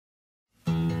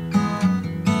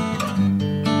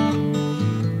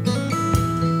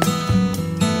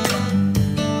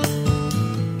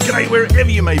wherever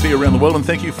you may be around the world, and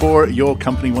thank you for your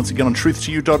company once again on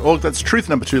truth2u.org. That's truth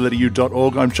number 2 letter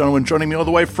u.org. I'm Jono, and joining me all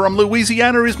the way from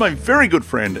Louisiana is my very good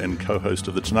friend and co-host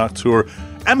of the Tanakh Tour,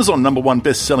 Amazon #1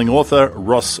 best-selling author,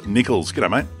 Ross Nichols. G'day,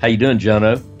 mate. How you doing,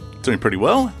 Jono? Doing pretty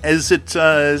well. Is it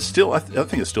still? I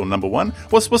think it's still #1.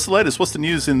 What's the latest? What's the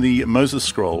news in the Moses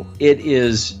Scroll?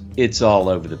 It's all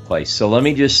over the place. So let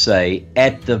me just say,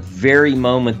 at the very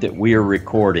moment that we are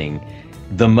recording,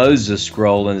 the Moses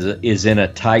Scroll is in a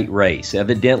tight race.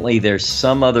 Evidently, there's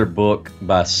some other book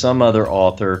by some other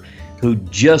author who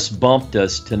just bumped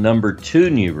us to #2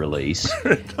 new release.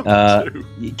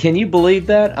 Can you believe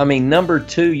that? I mean,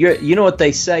 #2, you know what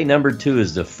they say, #2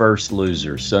 is the first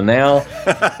loser. So now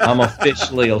I'm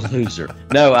officially a loser.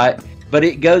 But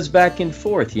it goes back and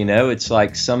forth, you know. It's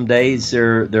like some days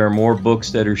there are more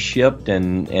books that are shipped,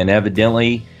 and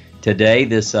evidently today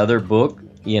this other book,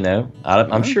 you know,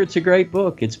 I'm sure it's a great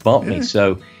book. It's bumped me.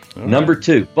 So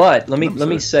 #2. But let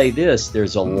me say this: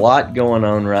 there's a lot going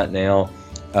on right now.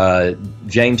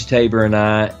 James Tabor and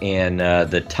I and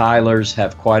the Tylers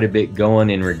have quite a bit going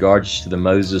in regards to the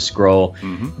Moses Scroll.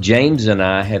 Mm-hmm. James and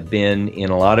I have been in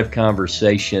a lot of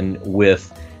conversation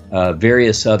with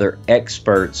various other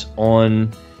experts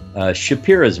on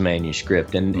Shapira's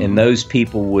manuscript, and those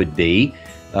people would be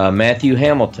Matthew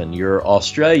Hamilton, your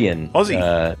Australian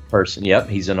Aussie person. Yep,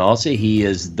 he's an Aussie. He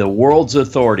is the world's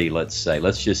authority, let's say.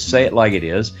 Let's just say it like it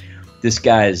is. This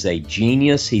guy is a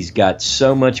genius. He's got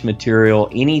so much material.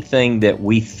 Anything that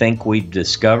we think we've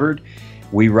discovered,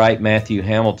 we write Matthew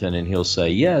Hamilton, and he'll say,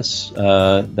 yes,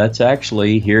 that's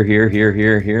actually here.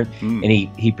 And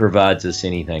he provides us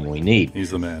anything we need.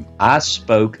 He's the man. I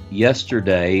spoke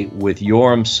yesterday with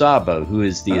Yoram Sabo, who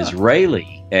is the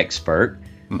Israeli expert.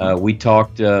 We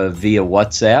talked via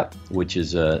WhatsApp, which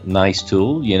is a nice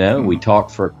tool, you know. We talked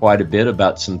for quite a bit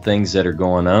about some things that are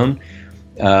going on.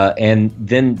 And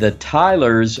then the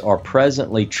Tylers are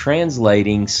presently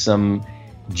translating some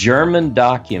German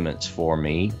documents for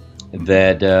me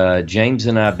that James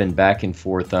and I have been back and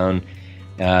forth on.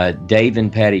 Dave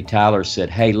and Patty Tyler said,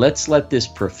 hey, let's let this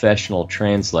professional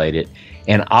translate it.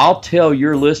 And I'll tell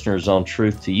your listeners on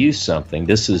Truth to You something.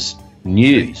 This is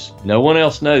news. No one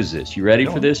else knows this. You ready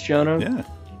for this, Jono? Yeah.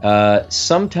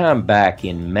 Sometime back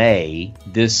in May,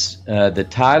 the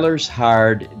Tylers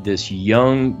hired this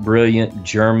young, brilliant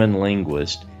German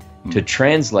linguist to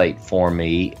translate for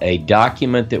me a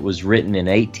document that was written in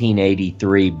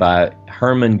 1883 by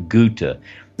Hermann Goethe.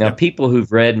 Now, people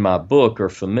who've read my book are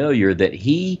familiar that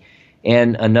he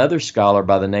and another scholar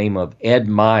by the name of Edward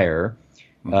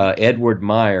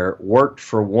Meyer, worked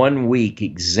for 1 week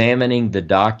examining the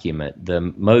document, the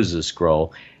Moses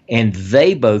Scroll, and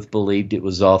they both believed it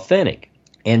was authentic.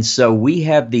 And so we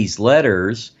have these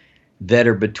letters that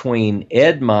are between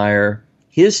Ed Meyer,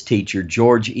 his teacher,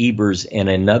 George Ebers, and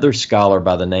another scholar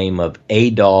by the name of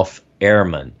Adolf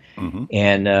Ehrman. Mm-hmm.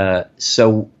 And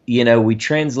so, you know, we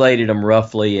translated them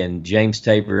roughly, and James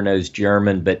Tabor knows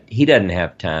German, but he doesn't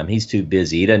have time. He's too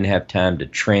busy. He doesn't have time to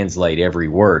translate every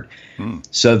word.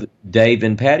 So Dave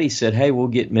and Patty said, hey, we'll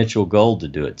get Mitchell Gold to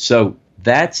do it. So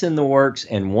that's in the works.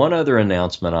 And one other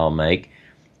announcement I'll make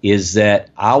is that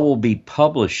I will be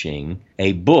publishing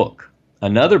a book,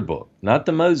 another book, not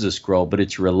the Moses Scroll, but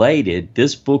it's related.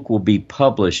 This book will be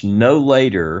published no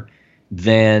later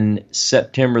than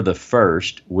September the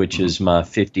 1st, which is my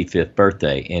 55th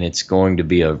birthday, and it's going to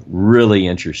be a really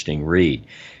interesting read.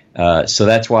 So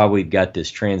that's why we've got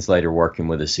this translator working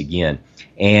with us again.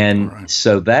 And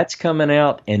so that's coming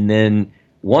out. And then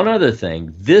one other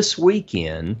thing, this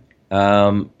weekend,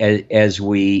 as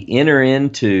we enter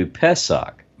into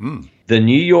Pesach, the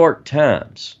New York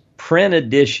Times print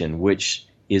edition, which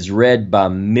is read by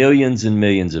millions and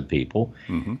millions of people,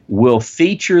 will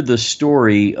feature the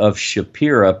story of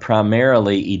Shapira,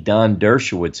 primarily Edan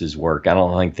Dershowitz's work. I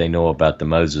don't think they know about the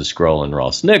Moses Scroll and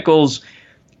Ross Nichols,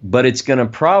 but it's going to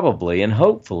probably and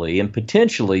hopefully and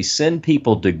potentially send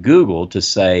people to Google to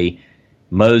say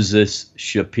Moses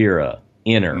Shapira,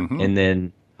 enter, and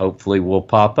then hopefully we'll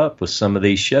pop up with some of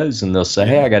these shows, and they'll say,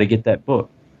 hey, I got to get that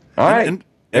book. All right. And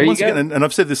once again, and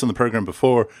I've said this on the program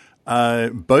before,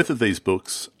 both of these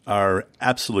books are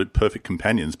absolute perfect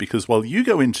companions, because while you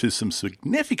go into some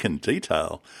significant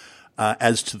detail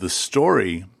as to the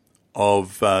story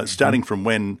of starting from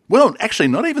when, well, actually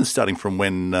not even starting from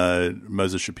when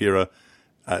Moses Shapira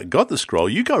got the scroll,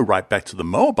 you go right back to the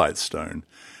Moabite stone.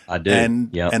 I do.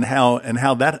 And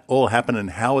how that all happened and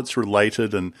how it's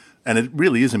related, and it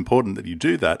really is important that you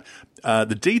do that.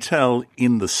 The detail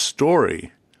in the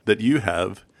story that you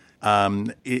have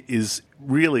is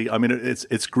really, I mean,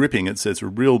 it's gripping. It's a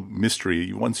real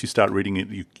mystery. Once you start reading it,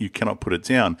 you cannot put it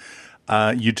down.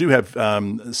 You do have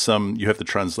you have the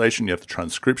translation, you have the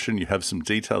transcription, you have some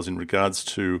details in regards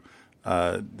to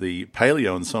the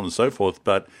paleo and so on and so forth.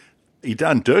 But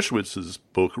Idan Dershowitz's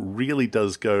book really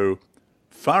does go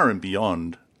far and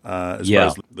beyond as far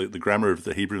as the grammar of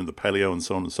the Hebrew and the paleo and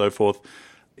so on and so forth.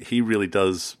 He really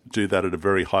does do that at a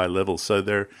very high level. So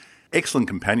they're excellent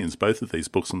companions, both of these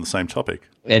books on the same topic.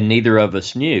 And neither of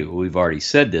us knew, we've already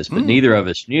said this, but neither of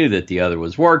us knew that the other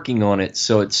was working on it.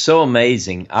 So it's so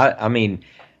amazing. I mean,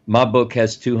 my book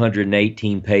has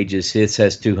 218 pages. His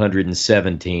has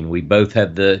 217. We both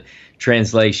have the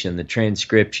translation, the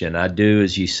transcription. I do,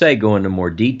 as you say, go into more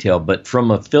detail, but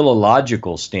from a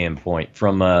philological standpoint,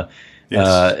 from the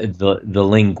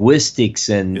linguistics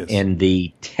and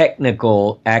the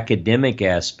technical academic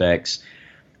aspects,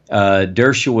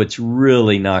 Dershowitz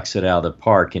really knocks it out of the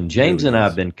park. And James and I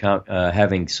have been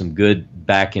having some good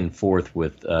back and forth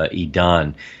with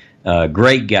Idan.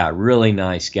 Great guy, really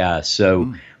nice guy.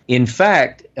 So, in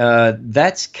fact,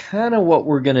 that's kind of what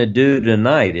we're going to do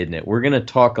tonight, isn't it? We're going to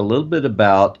talk a little bit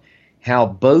about how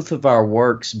both of our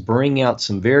works bring out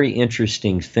some very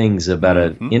interesting things about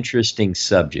an interesting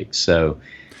subject. So,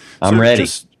 I'm ready.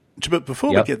 But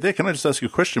before we get there, can I just ask you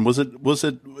a question?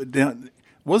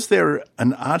 Was there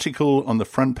an article on the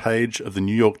front page of the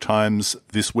New York Times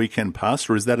this weekend past,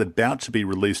 or is that about to be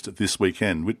released this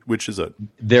weekend? Which is it?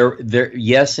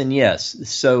 Yes and yes.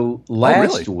 So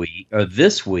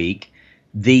this week,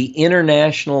 the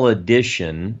international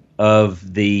edition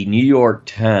of the New York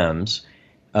Times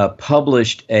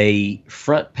published a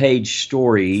front page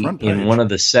story in one of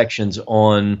the sections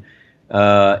on,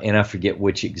 and I forget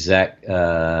which exact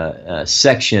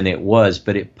section it was,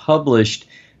 but it published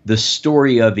the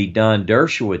story of Idan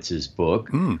Dershowitz's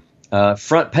book,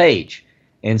 front page.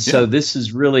 And so this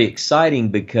is really exciting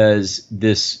because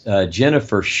this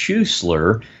Jennifer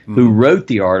Schuessler, who wrote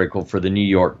the article for the New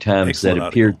York Times that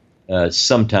appeared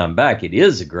some time back, it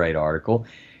is a great article.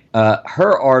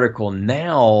 Her article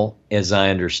now, as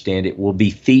I understand it, will be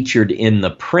featured in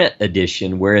the print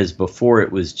edition, whereas before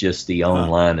it was just the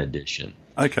online edition.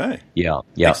 Okay. Yeah.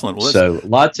 Excellent. Well, so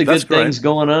lots of good things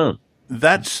going on.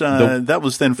 That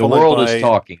was then followed by... The world is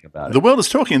talking about it. The world is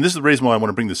talking, and this is the reason why I want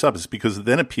to bring this up, is because it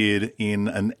then appeared in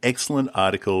an excellent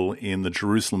article in the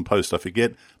Jerusalem Post. I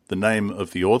forget the name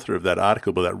of the author of that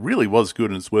article, but that really was good,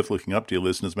 and it's worth looking up, dear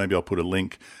listeners. Maybe I'll put a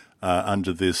link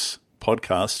under this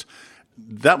podcast.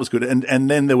 That was good. And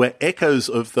then there were echoes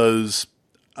of those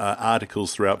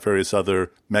articles throughout various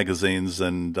other magazines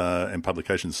and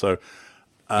publications. So...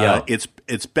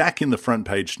 It's back in the front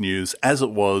page news as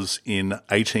it was in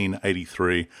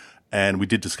 1883, and we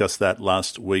did discuss that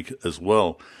last week as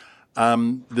well.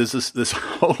 There's this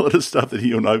whole lot of stuff that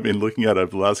you and I have been looking at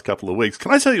over the last couple of weeks.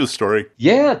 Can I tell you a story?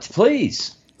 Yeah,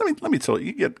 please. Let me tell you.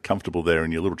 You get comfortable there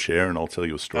in your little chair, and I'll tell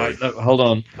you a story. Hold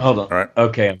on. All right.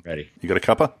 Okay, I'm ready. You got a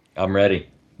cuppa? I'm ready.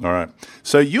 All right.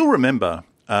 So you'll remember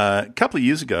a couple of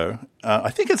years ago. I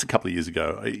think it's a couple of years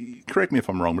ago. Correct me if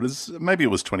I'm wrong, but maybe it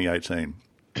was 2018.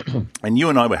 And you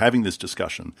and I were having this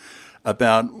discussion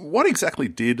about what exactly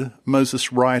did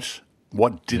Moses write,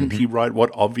 what didn't he write,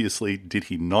 what obviously did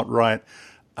he not write.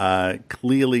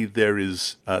 Clearly there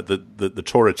is, the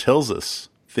Torah tells us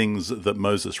things that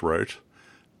Moses wrote,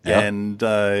 and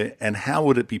how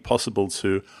would it be possible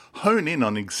to hone in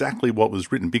on exactly what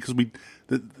was written? Because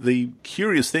the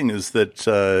curious thing is that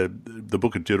the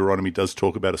book of Deuteronomy does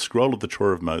talk about a scroll of the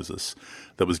Torah of Moses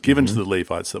that was given to the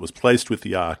Levites, that was placed with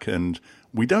the ark, and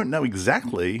we don't know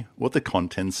exactly what the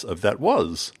contents of that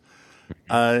was.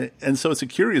 And so it's a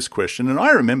curious question. And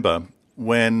I remember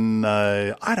when,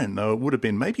 I don't know, it would have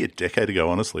been maybe a decade ago,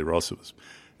 honestly, Ross.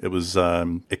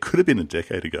 It could have been a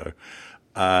decade ago,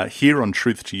 here on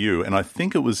Truth to You. And I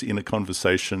think it was in a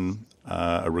conversation,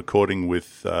 a recording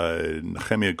with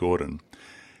Nehemiah Gordon.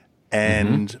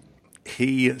 And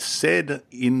he said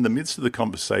in the midst of the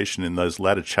conversation in those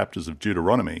latter chapters of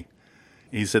Deuteronomy,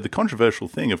 he said the controversial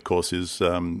thing, of course, is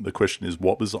the question is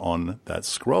what was on that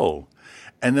scroll.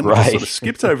 And then we just sort of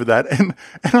skipped over that. And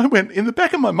I went, in the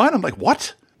back of my mind, I'm like,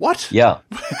 what? Yeah.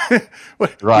 Well,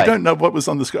 you don't know what was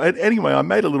on the scroll. Anyway, I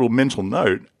made a little mental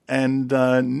note and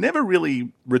never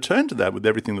really returned to that with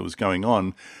everything that was going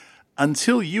on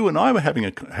until you and I were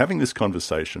having this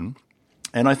conversation.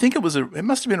 And I think it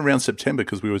must have been around September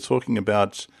because we were talking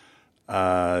about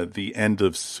the end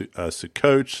of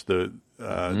Sukkot,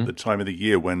 the time of the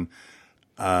year when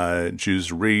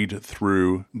Jews read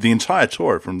through the entire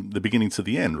Torah from the beginning to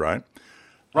the end, right?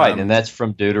 Right, and that's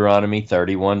from Deuteronomy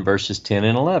 31, verses 10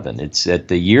 and 11. It's at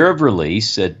the year of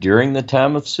release, during the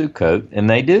time of Sukkot, and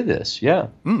they do this, yeah.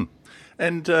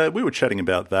 And we were chatting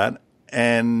about that,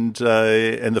 and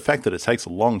the fact that it takes a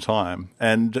long time.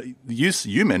 And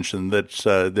you mentioned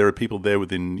that there are people there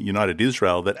within United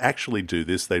Israel that actually do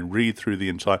this. They read through the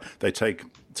entire. They take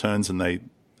turns and they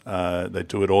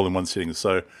do it all in one sitting.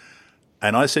 So,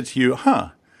 and I said to you,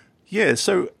 yeah.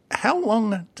 So how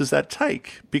long does that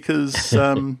take? Because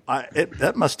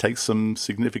that must take some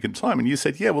significant time. And you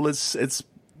said, yeah. Well,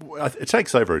 it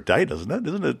takes over a day, doesn't it?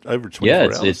 Isn't it over 24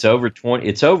 hours? Yeah, it's over 20.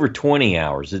 It's over 20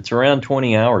 hours. It's around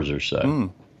 20 hours or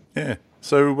so. Yeah.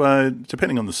 So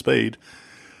depending on the speed,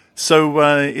 so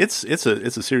it's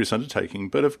a serious undertaking.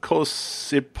 But of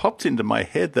course, it popped into my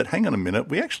head that hang on a minute,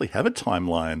 we actually have a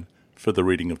timeline for the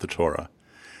reading of the Torah,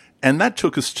 and that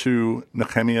took us to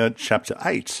Nehemiah chapter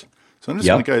 8. So I'm just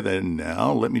going to go there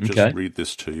now. Let me just read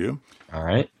this to you. All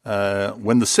right.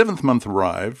 When the 7th month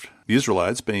arrived, the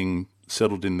Israelites being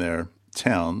settled in their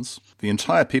towns, the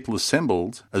entire people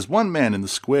assembled as one man in the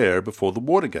square before the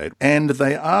water gate. And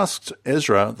they asked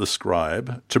Ezra the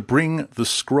scribe to bring the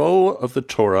scroll of the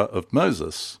Torah of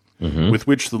Moses, with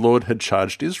which the Lord had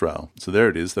charged Israel. So there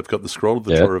it is. They've got the scroll of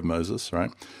the Torah of Moses,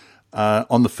 right?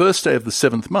 On the first day of the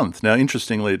 7th month. Now,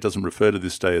 interestingly, it doesn't refer to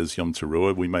this day as Yom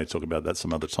Teruah. We may talk about that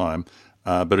some other time.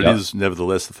 But it is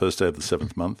nevertheless the first day of the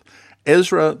 7th month.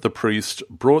 Ezra the priest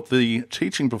brought the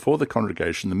teaching before the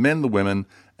congregation, the men, the women,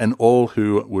 and all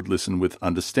who would listen with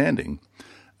understanding.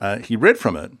 He read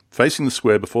from it, facing the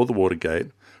square before the water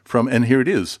gate, and here it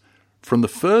is, from the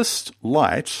first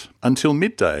light until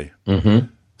midday.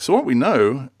 So what we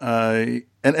know,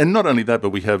 and not only that,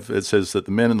 but it says that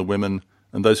the men and the women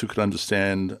and those who could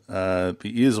understand, the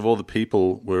ears of all the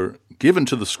people were given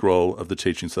to the scroll of the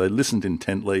teaching, so they listened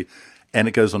intently. And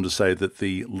it goes on to say that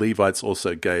the Levites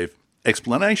also gave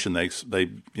explanation. They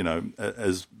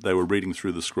as they were reading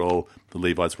through the scroll, the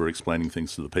Levites were explaining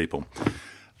things to the people.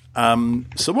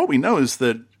 So what we know is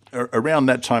that around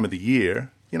that time of the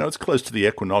year, it's close to the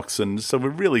equinox, and so we're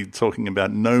really talking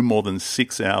about no more than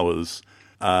 6 hours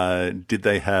did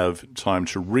they have time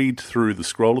to read through the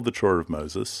scroll of the Torah of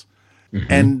Moses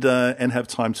and have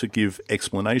time to give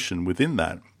explanation within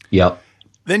that. Yep.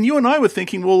 Then you and I were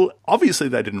thinking, well, obviously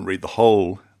they didn't read the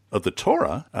whole of the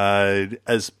Torah,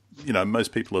 as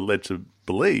most people are led to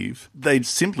believe. They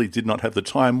simply did not have the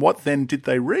time. What then did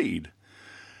they read?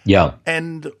 Yeah.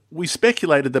 And we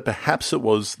speculated that perhaps it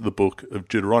was the book of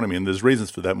Deuteronomy, and there's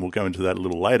reasons for that, and we'll go into that a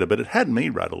little later, but it had me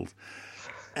rattled.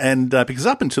 And because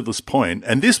up until this point,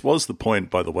 and this was the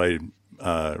point, by the way,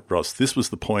 Ross, this was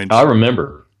the point. I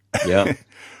remember, yeah.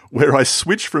 where I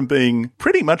switched from being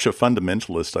pretty much a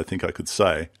fundamentalist, I think I could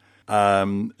say,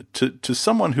 to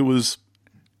someone who was,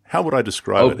 how would I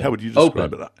describe it? How would you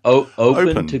describe it?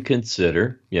 Open to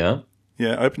consider, yeah.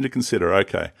 Yeah, open to consider,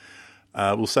 okay.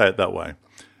 We'll say it that way.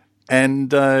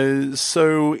 And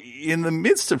so in the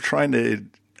midst of trying to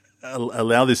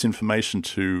allow this information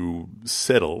to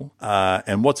settle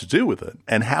and what to do with it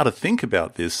and how to think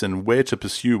about this and where to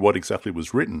pursue what exactly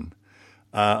was written,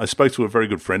 I spoke to a very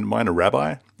good friend of mine, a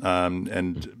rabbi,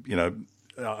 and,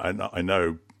 I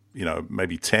know,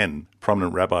 maybe 10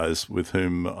 prominent rabbis with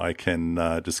whom I can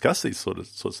discuss these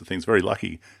sorts of things. Very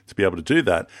lucky to be able to do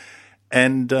that.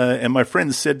 And my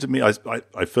friend said to me, I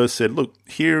first said, look,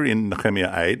 here in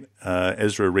Nehemiah 8,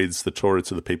 Ezra reads the Torah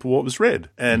to the people, what was read.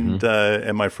 And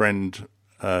my friend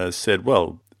said,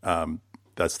 well,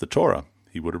 that's the Torah.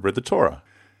 He would have read the Torah.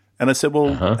 And I said,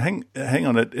 well, hang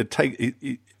on,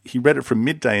 he read it from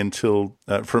midday until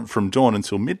from dawn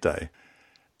until midday,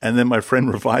 and then my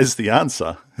friend revised the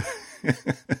answer,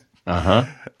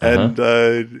 and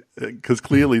because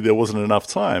clearly there wasn't enough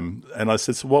time. And I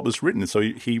said, so what was written? So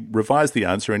he revised the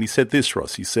answer, and he said this,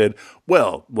 Ross. He said,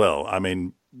 well, I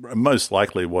mean, most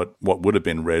likely what would have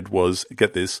been read was,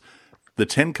 get this, the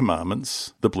 10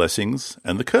 Commandments, the blessings,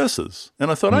 and the curses. And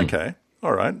I thought, okay,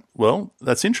 all right, well,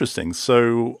 that's interesting.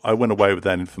 So I went away with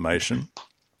that information.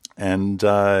 And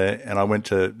I went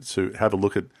to have a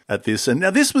look at this. And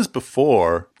now this was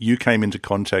before you came into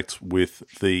contact with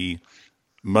the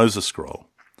Moses scroll.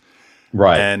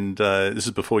 Right. And this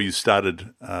is before you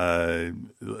started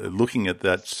looking at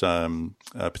that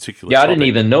particular topic. I didn't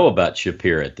even know about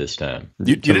Shapira at this time.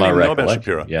 You didn't even know about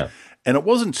Shapira? Yeah. And it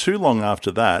wasn't too long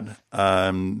after that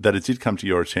that it did come to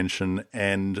your attention.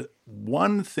 And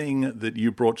one thing that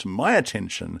you brought to my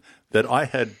attention that I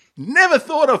had never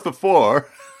thought of before,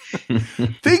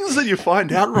 things that you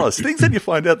find out, Ross, things that you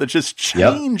find out that just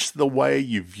change the way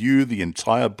you view the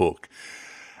entire book.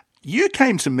 You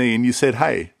came to me and you said,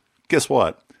 hey, guess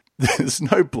what? There's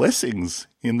no blessings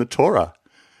in the Torah.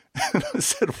 And I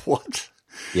said, what?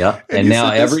 Yeah, and now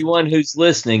everyone who's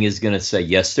listening is going to say,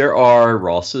 yes, there are,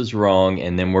 Ross is wrong,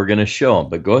 and then we're going to show them.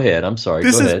 But go ahead. I'm sorry.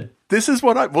 Go ahead. This is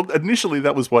what initially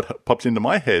that was what popped into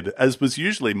my head, as was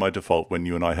usually my default when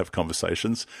you and I have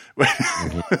conversations.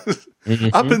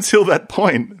 Up until that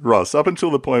point, Ross, up until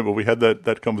the point where we had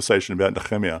that conversation about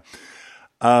Nehemiah.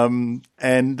 And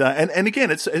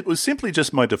again, it was simply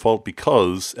just my default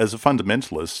because as a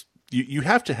fundamentalist, you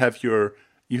have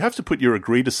to put your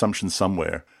agreed assumption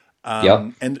somewhere.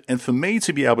 And for me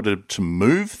to be able to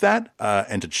move that,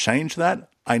 and to change that,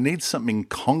 I need something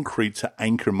concrete to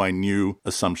anchor my new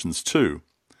assumptions to,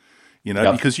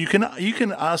 because you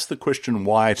can ask the question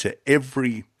why to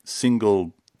every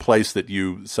single place that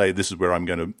you say, this is where I'm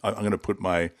going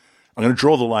to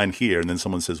draw the line here. And then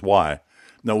someone says, why?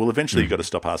 No, well, eventually you've got to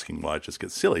stop asking why. It just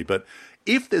gets silly. But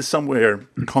if there's somewhere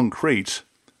concrete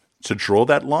to draw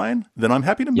that line, then I'm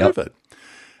happy to move it.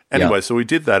 Anyway, so we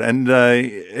did that, and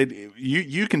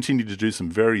you continued to do some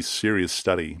very serious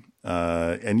study,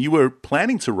 and you were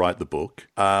planning to write the book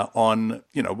on,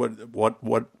 what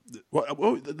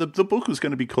the book was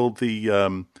going to be called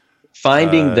the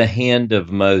Finding the Hand of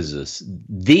Moses,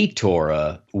 the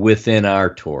Torah within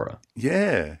our Torah.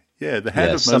 Yeah, the Hand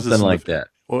of Moses, something like that,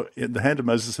 or the Hand of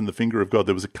Moses and the Finger of God.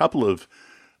 There was a couple of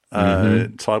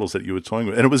titles that you were toying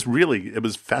with, and it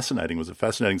was fascinating. It was a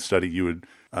fascinating study. You were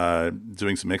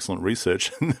doing some excellent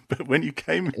research, but when you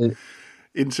came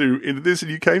into this,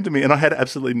 and you came to me, and I had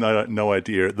absolutely no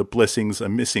idea. The blessings are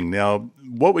missing. Now,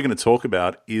 what we're going to talk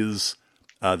about is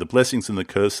the blessings and the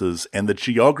curses and the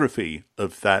geography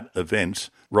of that event.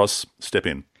 Ross, step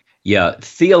in. Yeah,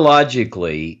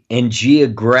 theologically and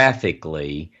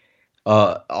geographically,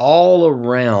 all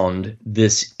around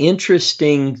this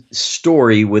interesting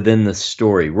story within the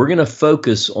story. We're going to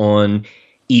focus on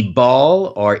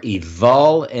Ebal or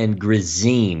Eval and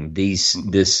Gerizim.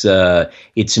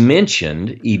 It's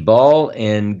mentioned, Ebal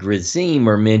and Gerizim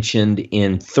are mentioned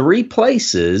in 3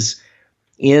 places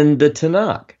in the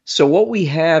Tanakh. So what we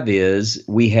have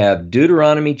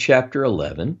Deuteronomy chapter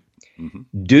 11,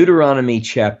 Deuteronomy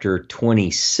chapter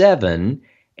 27,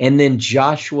 and then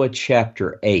Joshua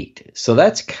chapter 8. So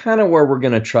that's kind of where we're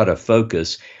going to try to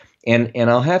focus. And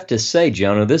I'll have to say,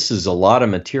 Jonah, this is a lot of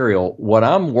material. What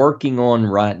I'm working on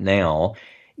right now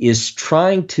is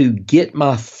trying to get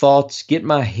my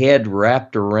head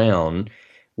wrapped around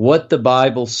what the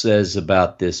Bible says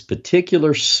about this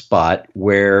particular spot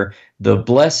where the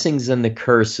blessings and the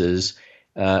curses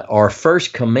are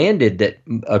first commanded, that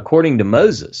according to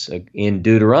Moses in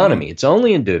Deuteronomy. It's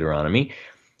only in Deuteronomy.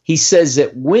 He says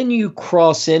that when you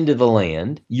cross into the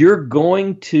land, you're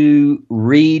going to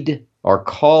read or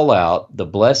call out the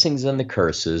blessings and the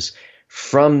curses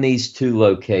from these 2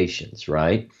 locations,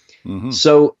 right?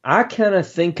 So I kind of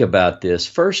think about this.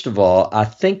 First of all, I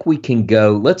think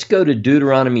let's go to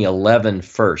Deuteronomy 11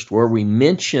 first, where we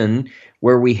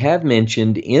have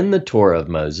mentioned in the Torah of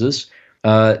Moses,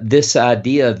 this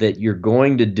idea that you're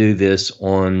going to do this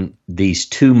on these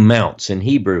 2 mounts, in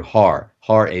Hebrew, Har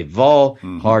Eval,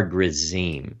 Har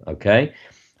Gerizim. Okay,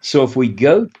 so if we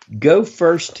go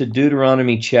first to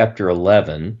Deuteronomy chapter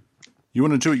 11. You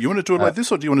want to do it like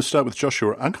this, or do you want to start with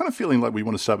Joshua? I'm kind of feeling like we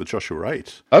want to start with Joshua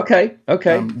 8. Okay,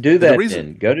 do that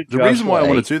then. Go to Joshua 8. The reason why I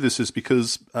want to do this is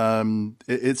because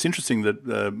it's interesting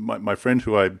that my friend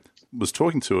who I was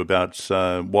talking to about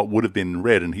what would have been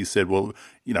read, and he said, well,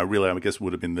 really, I guess it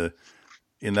would have been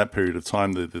in that period of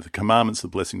time, the commandments, the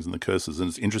blessings, and the curses. And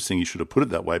it's interesting you should have put it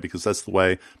that way, because that's the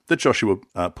way that Joshua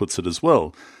puts it as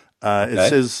well. It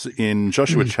says in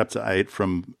Joshua chapter 8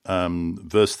 from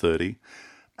verse 30,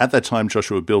 at that time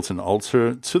Joshua built an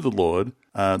altar to the Lord,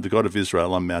 the God of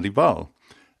Israel, on Mount Ebal,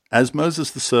 as Moses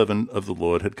the servant of the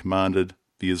Lord had commanded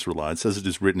the Israelites, as it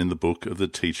is written in the book of the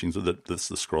teachings, that's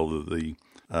the scroll of the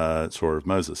Torah of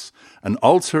Moses. An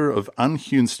altar of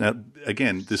unhewn stone.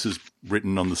 Again, this is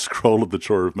written on the scroll of the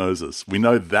Torah of Moses. We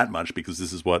know that much because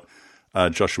this is what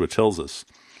Joshua tells us.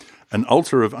 An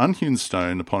altar of unhewn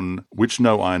stone upon which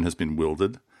no iron has been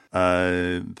wielded.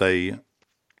 They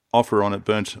offer on it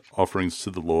burnt offerings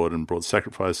to the Lord and brought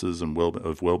sacrifices and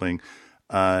of well-being.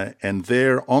 And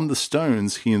there on the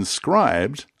stones he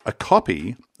inscribed a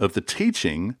copy of the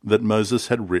teaching that Moses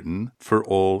had written for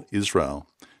all Israel.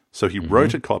 So he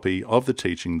wrote a copy of the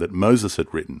teaching that Moses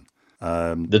had written.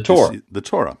 The Torah. The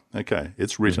Torah. Okay,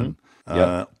 it's written.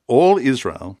 All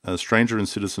Israel, stranger and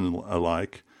citizen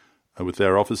alike, with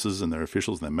their officers and their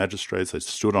officials and their magistrates, they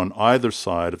stood on either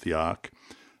side of the ark,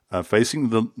 facing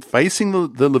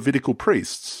the Levitical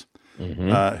priests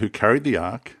who carried the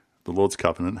ark, the Lord's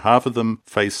covenant. Half of them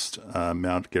faced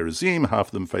Mount Gerizim, half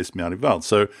of them faced Mount Ebal.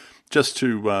 So just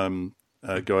to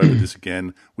go over this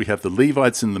again, we have the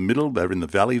Levites in the middle. They're in the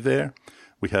valley there.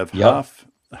 We have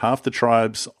half the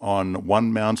tribes on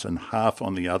one mount and half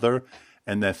on the other,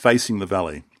 and they're facing the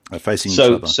valley. facing each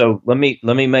other. So let me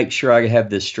make sure I have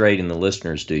this straight and the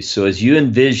listeners do. So as you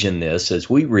envision this, as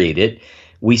we read it,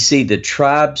 we see the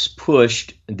tribes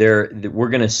pushed there. We're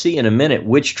going to see in a minute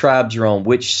which tribes are on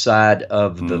which side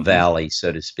of the valley,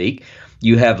 so to speak.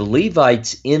 You have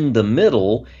Levites in the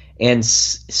middle, and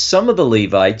some of the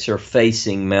Levites are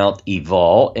facing Mount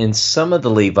Ebal, and some of the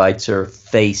Levites are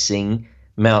facing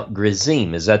Mount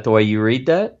Gerizim. Is that the way you read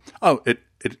that? Oh,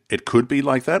 it could be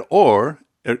like that, or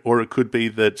it could be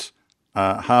that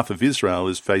half of Israel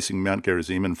is facing Mount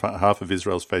Gerizim and half of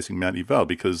Israel is facing Mount Ebal,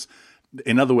 because,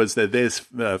 in other words, they're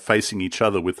there facing each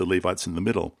other with the Levites in the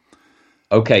middle.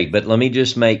 Okay, but let me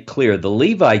just make clear. The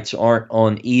Levites aren't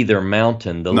on either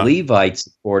mountain. The Levites,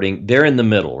 they're in the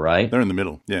middle, right? They're in the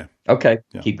middle, yeah. Okay,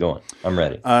 Keep going. I'm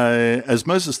ready. As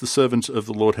Moses, the servant of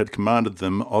the Lord, had commanded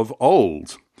them of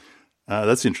old.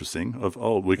 That's interesting. Of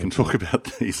old, we can talk about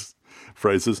these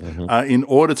phrases. In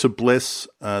order to bless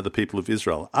the people of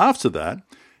Israel. After that,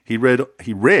 he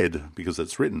read, because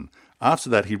it's written, after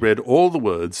that he read all the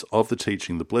words of the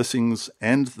teaching, the blessings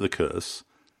and the curse.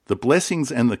 The blessings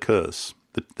and the curse.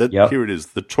 Here it is,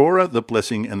 the Torah, the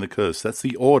blessing, and the curse. That's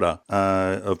the order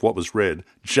of what was read,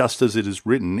 just as it is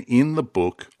written in the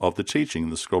book of the teaching,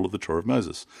 the scroll of the Torah of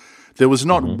Moses. There was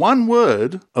not one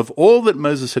word of all that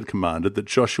Moses had commanded that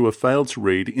Joshua failed to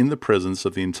read in the presence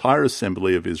of the entire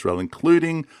assembly of Israel,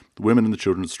 including the women and the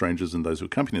children of strangers and those who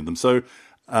accompanied them. So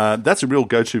that's a real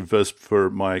go-to verse for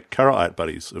my Karaite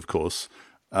buddies, of course.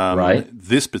 Right.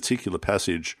 This particular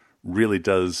passage really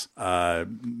does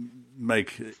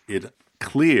make it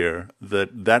clear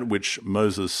that which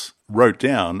Moses wrote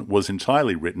down was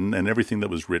entirely written, and everything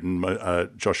that was written,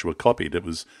 Joshua copied. It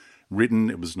was written,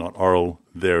 it was not oral,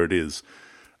 there it is.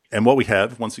 And what we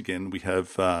have, once again, we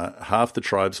have half the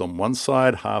tribes on one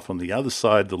side, half on the other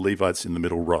side, the Levites in the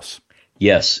middle, Ross.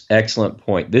 Yes, excellent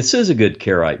point. This is a good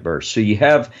Karaite verse. So you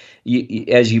have,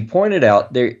 as you pointed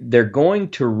out, they're going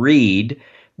to read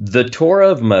the Torah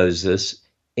of Moses,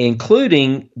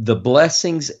 including the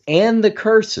blessings and the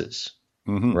curses,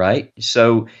 right?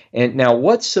 So, and now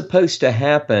what's supposed to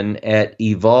happen at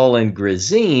Ebal and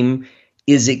Gerizim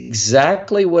is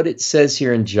exactly what it says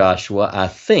here in Joshua, I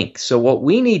think. So what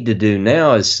we need to do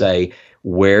now is say,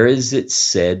 where is it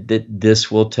said that this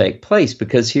will take place?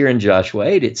 Because here in Joshua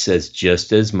 8, it says,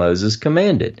 just as Moses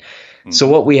commanded. So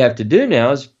what we have to do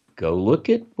now is go look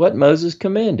at what Moses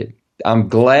commanded. I'm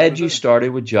glad you started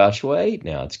with Joshua 8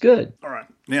 now. It's good. All right.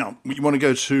 Now, you want to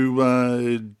go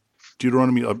to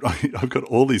Deuteronomy? I've got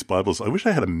all these Bibles. I wish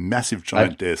I had a massive,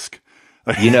 giant desk.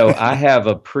 I have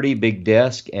a pretty big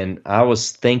desk, and I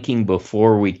was thinking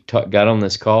before we got on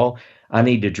this call, I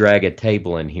need to drag a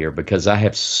table in here because I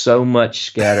have so much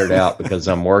scattered out because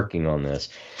I'm working on this.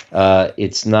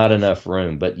 It's not enough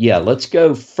room. But yeah, let's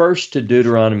go first to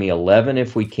Deuteronomy 11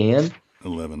 if we can.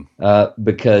 11.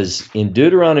 Because in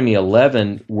Deuteronomy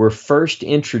 11, we're first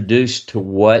introduced to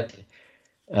what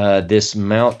this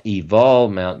Mount Ebal,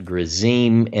 Mount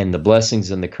Gerizim, and the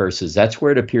blessings and the curses, that's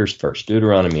where it appears first,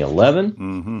 Deuteronomy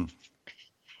 11.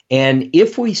 And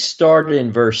if we start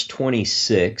in verse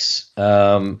 26,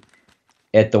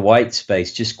 at the white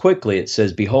space, just quickly, it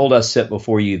says, behold, I set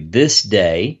before you this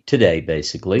day, today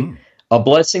basically, a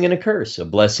blessing and a curse. A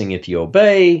blessing if you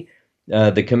obey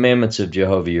the commandments of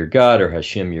Jehovah your God, or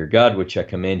Hashem your God, which I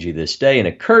command you this day, and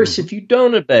a curse if you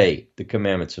don't obey the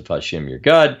commandments of Hashem your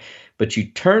God, but you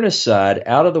turn aside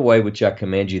out of the way which I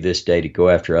command you this day to go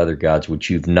after other gods which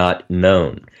you've not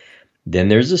known. Then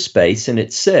there's a space, and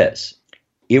it says,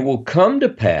 it will come to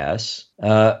pass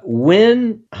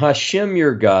when Hashem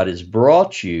your God has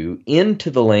brought you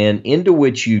into the land into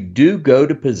which you do go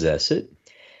to possess it,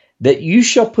 that you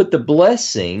shall put the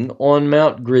blessing on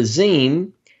Mount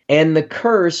Gerizim and the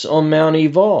curse on Mount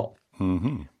Ebal.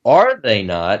 Are they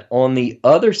not on the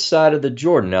other side of the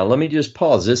Jordan? Now, let me just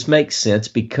pause. This makes sense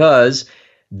because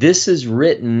this is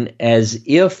written as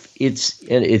if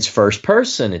it's first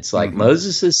person. It's like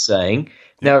Moses is saying.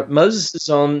 Now, Moses is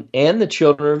on, and the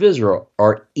children of Israel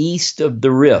are east of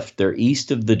the rift. They're east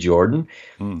of the Jordan.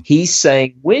 He's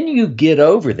saying, when you get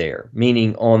over there,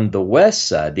 meaning on the west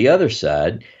side, the other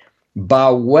side,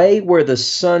 by way where the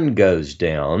sun goes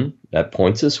down, that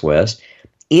points us west,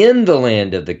 in the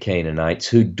land of the Canaanites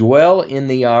who dwell in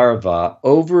the Arava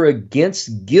over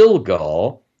against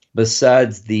Gilgal,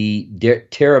 besides the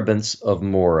terebinths of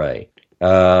Moreh.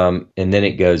 And then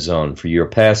it goes on, for your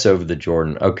pass over the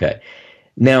Jordan. Okay.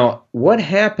 Now, what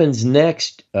happens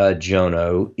next,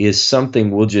 Jono, is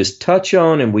something we'll just touch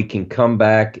on and we can come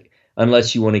back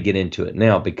unless you want to get into it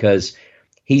now, because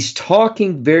he's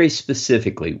talking very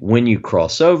specifically. When you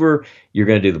cross over, you're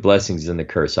going to do the blessings and the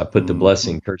curse. I put the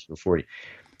blessing and curse before you.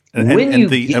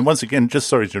 And once again, just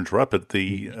sorry to interrupt, but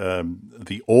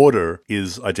the order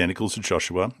is identical to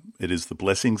Joshua. It is the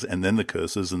blessings and then the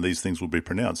curses, and these things will be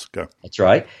pronounced. Go. That's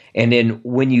right. And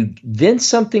then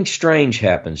something strange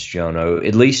happens, Jono.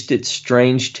 At least it's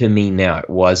strange to me now. It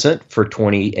wasn't for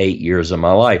 28 years of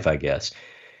my life, I guess.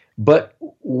 But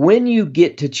when you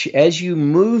get to, as you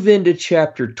move into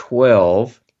chapter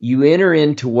 12, you enter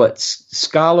into what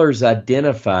scholars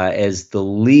identify as the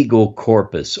legal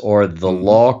corpus or the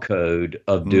law code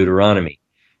of Deuteronomy.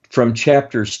 From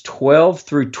chapters 12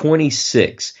 through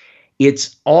 26,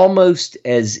 it's almost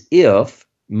as if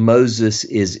Moses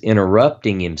is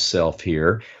interrupting himself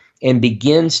here and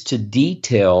begins to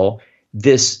detail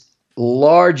this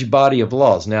large body of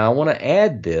laws. Now, I want to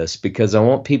add this because I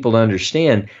want people to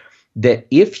understand that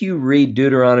if you read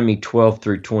Deuteronomy 12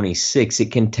 through 26,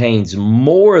 it contains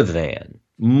more than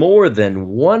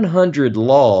 100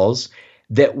 laws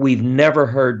that we've never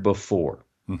heard before.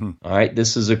 Mm-hmm. All right,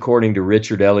 this is according to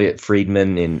Richard Elliott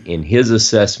Friedman in his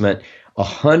assessment,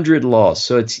 100 laws.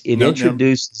 So it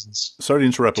introduces. Sorry to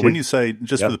interrupt, but when you say,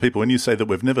 just for the people, when you say that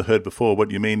we've never heard before,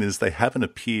 what you mean is they haven't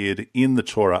appeared in the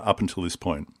Torah up until this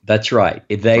point. That's right.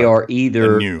 They are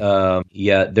either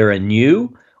they're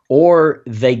anew, or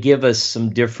they give us some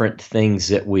different things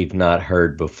that we've not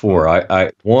heard before.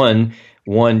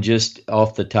 One just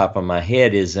off the top of my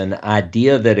head is an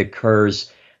idea that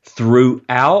occurs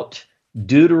throughout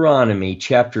Deuteronomy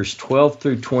chapters 12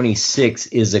 through 26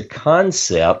 is a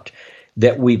concept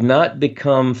that we've not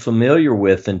become familiar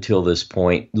with until this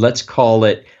point. Let's call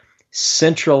it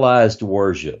centralized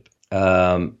worship.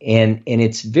 And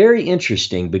it's very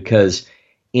interesting because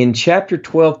in chapter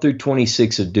 12 through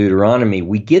 26 of Deuteronomy,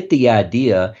 we get the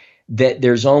idea that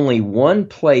there's only one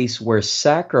place where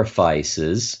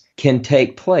sacrifices can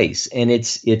take place, and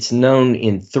it's known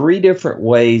in three different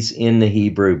ways in the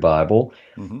Hebrew Bible.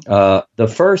 Mm-hmm. The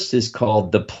first is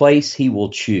called the place he will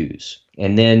choose.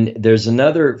 And then there's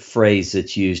another phrase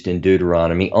that's used in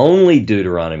Deuteronomy, only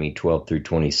Deuteronomy 12 through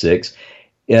 26,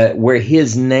 where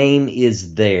his name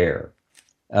is there.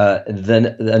 Then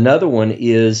another one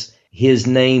is his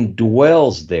name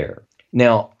dwells there.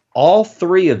 Now, all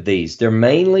three of these, they're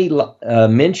mainly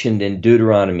mentioned in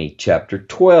Deuteronomy chapter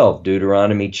 12,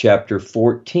 Deuteronomy chapter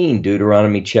 14,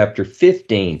 Deuteronomy chapter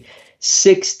 15,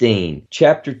 16,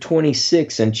 chapter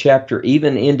 26, and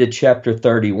even into chapter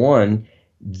 31.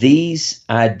 These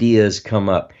ideas come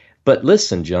up. But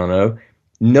listen, Jono,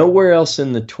 nowhere else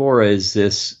in the Torah is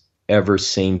this ever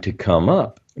seen to come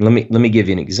up. Let me give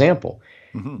you an example.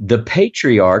 Mm-hmm. The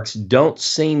patriarchs don't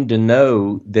seem to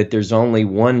know that there's only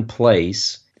one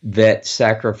place that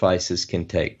sacrifices can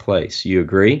take place. You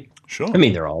agree? Sure. I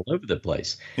mean, they're all over the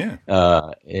place. Yeah.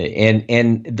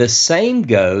 And the same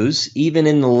goes even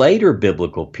in the later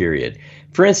biblical period.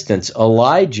 For instance,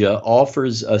 Elijah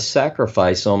offers a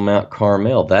sacrifice on Mount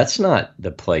Carmel. That's not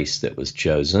the place that was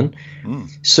chosen.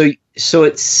 So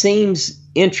it seems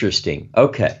interesting.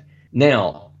 Okay.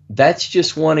 Now, that's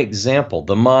just one example.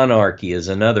 The monarchy is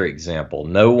another example.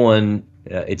 No one,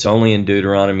 it's only in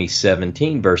Deuteronomy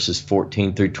 17, verses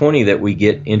 14 through 20, that we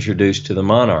get introduced to the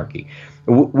monarchy.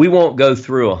 We won't go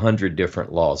through 100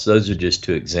 different laws. Those are just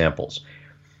two examples.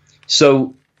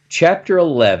 So chapter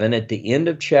 11, at the end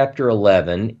of chapter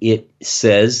 11, it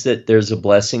says that there's a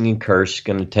blessing and curse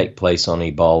going to take place on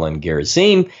Ebal and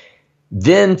Gerizim.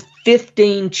 Then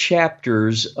 15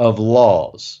 chapters of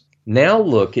laws. Now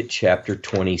look at chapter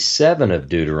 27 of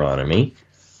Deuteronomy.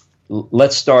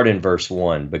 Let's start in verse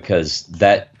 1 because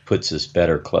that puts us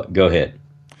better. Go ahead.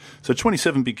 So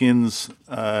 27 begins,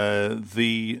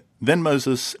 Then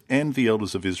Moses and the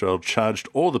elders of Israel charged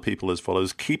all the people as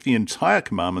follows: keep the entire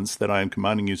commandments that I am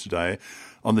commanding you today.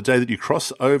 On the day that you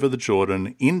cross over the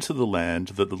Jordan into the land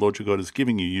that the Lord your God is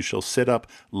giving you, you shall set up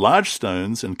large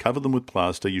stones and cover them with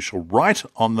plaster. You shall write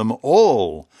on them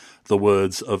all the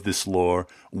words of this law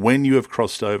when you have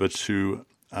crossed over to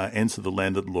enter the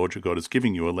land that the Lord your God is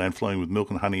giving you, a land flowing with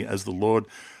milk and honey, as the Lord,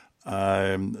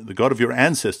 the God of your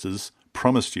ancestors,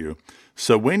 promised you.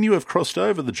 So when you have crossed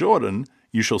over the Jordan,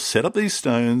 you shall set up these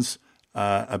stones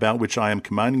about which I am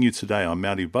commanding you today on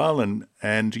Mount Ebal,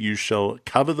 and you shall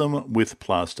cover them with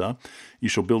plaster. You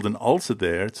shall build an altar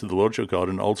there to the Lord your God,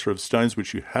 an altar of stones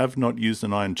which you have not used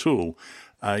an iron tool.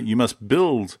 You must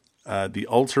build the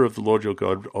altar of the Lord your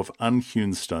God of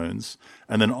unhewn stones,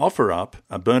 and then offer up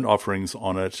burnt offerings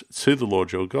on it to the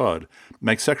Lord your God.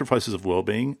 Make sacrifices of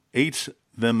well-being, eat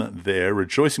them there,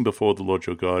 rejoicing before the Lord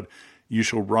your God. You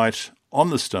shall write on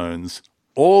the stones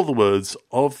all the words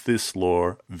of this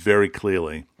law very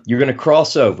clearly. You're going to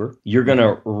cross over. You're going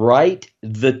to write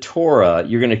the Torah.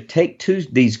 You're going to take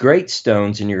these great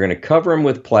stones and you're going to cover them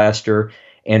with plaster,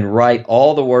 and write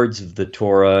all the words of the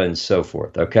Torah and so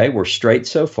forth. Okay, we're straight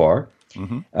so far.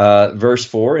 Verse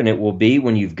 4, and it will be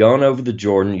when you've gone over the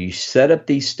Jordan, you set up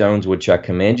these stones which I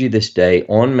command you this day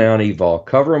on Mount Ebal,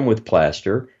 cover them with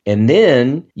plaster, and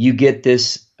then you get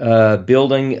this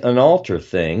building an altar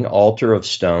thing, altar of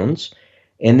stones.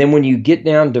 And then when you get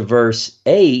down to verse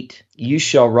 8, you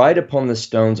shall write upon the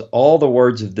stones all the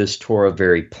words of this Torah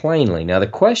very plainly. Now the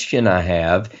question I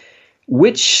have,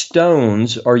 which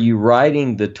stones are you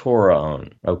writing the Torah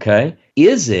on? Okay.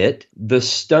 Is it the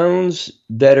stones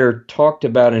that are talked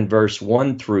about in verse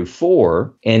 1 through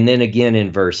 4, and then again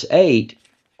in verse 8,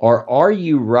 or are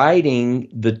you writing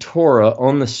the Torah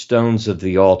on the stones of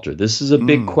the altar? This is a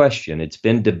big question. It's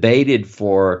been debated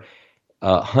for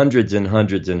hundreds and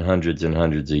hundreds and hundreds and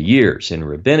hundreds of years in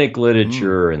rabbinic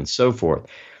literature and so forth.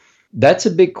 That's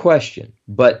a big question,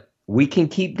 but we can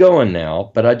keep going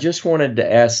now, but I just wanted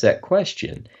to ask that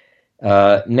question.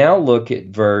 Now look at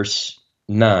verse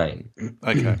 9.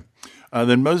 Okay.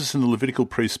 Then Moses and the Levitical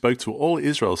priest spoke to all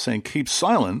Israel, saying, keep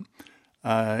silent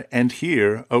and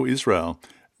hear, O Israel.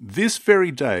 This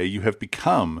very day you have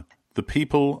become the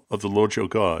people of the Lord your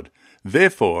God.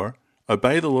 Therefore,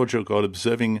 obey the Lord your God,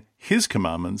 observing his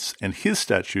commandments and his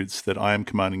statutes that I am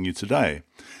commanding you today.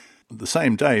 The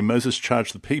same day, Moses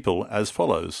charged the people as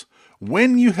follows.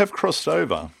 When you have crossed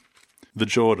over the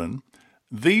Jordan,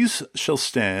 these shall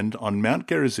stand on Mount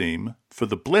Gerizim for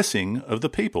the blessing of the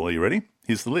people. Are you ready?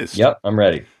 Here's the list. Yep, I'm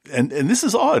ready. And this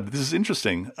is odd. This is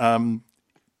interesting.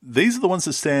 These are the ones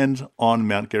that stand on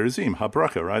Mount Gerizim,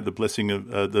 HaBarakah, right? The blessing of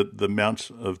the Mount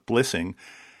of Blessing.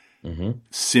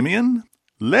 Simeon,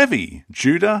 Levi,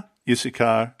 Judah,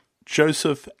 Issachar,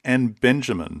 Joseph, and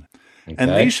Benjamin. Okay.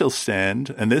 And these shall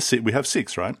stand, and we have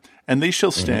 6, right? And these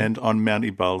shall stand on Mount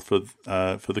Ebal for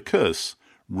the curse.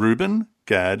 Reuben,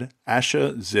 Gad,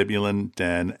 Asher, Zebulun,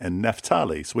 Dan, and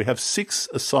Naphtali. So we have 6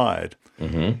 aside.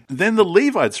 Then the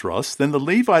Levites, Ross,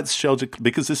 shall,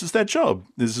 because this is their job.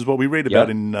 This is what we read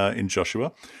about in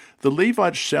Joshua. The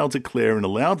Levites shall declare in a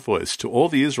loud voice to all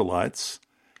the Israelites,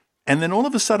 and then all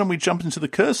of a sudden we jump into the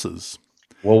curses.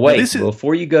 Well, wait,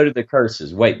 before you go to the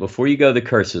curses,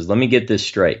 let me get this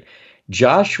straight.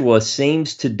 Joshua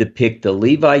seems to depict the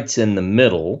Levites in the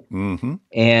middle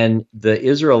and the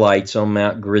Israelites on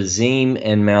Mount Gerizim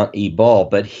and Mount Ebal.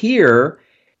 But here,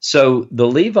 so the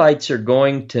Levites are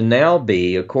going to now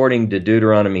be, according to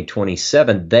Deuteronomy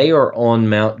 27, they are on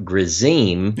Mount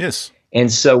Gerizim. Yes.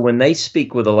 And so when they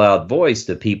speak with a loud voice,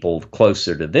 the people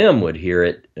closer to them would hear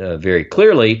it very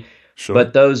clearly. Sure.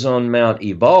 But those on Mount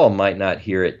Ebal might not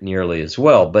hear it nearly as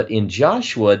well. But in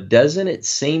Joshua, doesn't it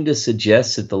seem to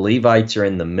suggest that the Levites are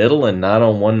in the middle and not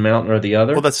on one mountain or the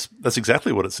other? Well, that's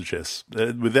exactly what it suggests.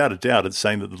 Without a doubt, it's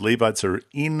saying that the Levites are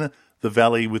in the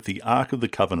valley with the Ark of the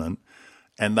Covenant,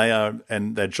 and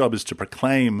their job is to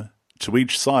proclaim to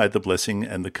each side the blessing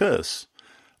and the curse.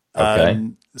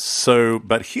 Okay.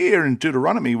 But here in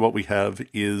Deuteronomy, what we have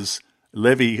is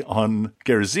Levi on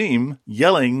Gerizim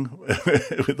yelling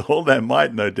with all their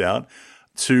might, no doubt,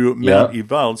 to Mount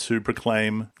Ebal to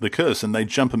proclaim the curse, and they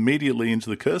jump immediately into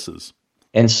the curses.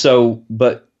 And so,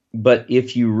 but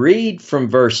if you read from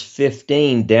verse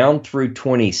 15 down through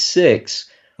 26,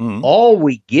 all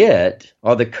we get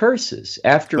are the curses.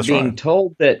 After being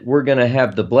told that we're going to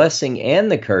have the blessing and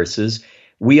the curses,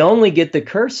 we only get the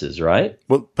curses, right?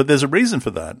 Well, but there's a reason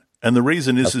for that, and the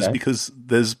reason is because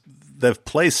this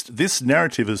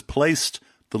narrative has placed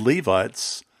the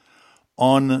Levites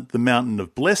on the mountain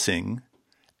of blessing,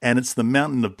 and it's the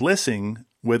mountain of blessing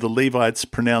where the Levites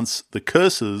pronounce the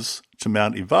curses to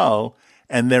Mount Ebal,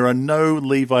 and there are no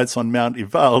Levites on Mount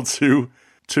Ebal to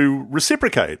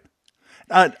reciprocate.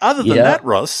 Other than that,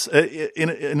 Ross,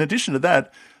 in addition to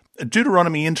that,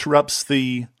 Deuteronomy interrupts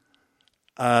the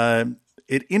order.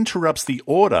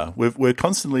 We're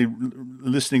constantly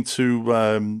listening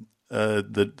to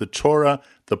the Torah,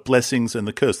 the blessings, and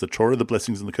the curse. The Torah, the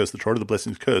blessings, and the curse. The Torah, the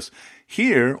blessings, curse.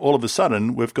 Here, all of a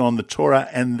sudden, we've gone the Torah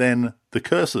and then the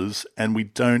curses, and we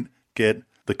don't get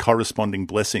the corresponding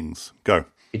blessings. Go.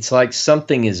 It's like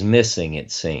something is missing,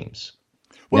 it seems.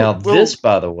 This,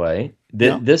 by the way,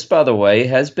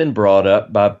 has been brought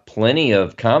up by plenty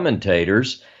of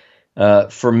commentators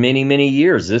for many, many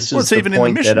years. This is the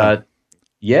point that I...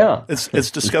 Yeah, it's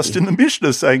discussed in the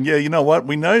Mishnah, saying, you know what?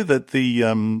 We know that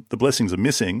the blessings are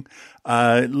missing.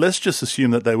 Let's just assume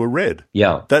that they were read.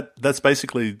 Yeah, that's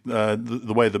basically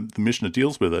the way the Mishnah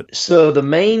deals with it. So the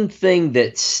main thing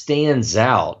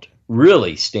that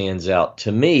really stands out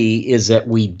to me, is that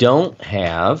we don't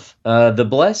have the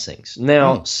blessings.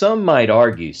 Now, some might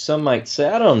argue, some might say,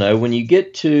 I don't know. When you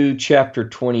get to chapter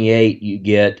 28, you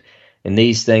get and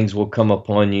these things will come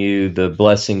upon you, the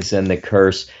blessings and the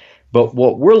curse. But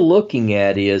what we're looking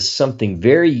at is something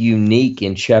very unique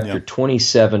in chapter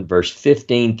 27, verse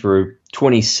 15 through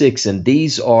 26. And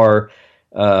these are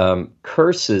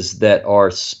curses that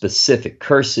are specific.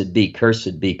 Cursed be,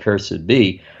 cursed be, cursed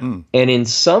be. And in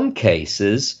some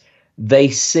cases, they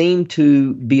seem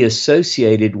to be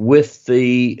associated with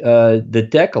the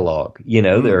Decalogue.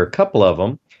 There are a couple of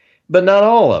them, but not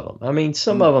all of them. I mean,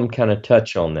 some of them kind of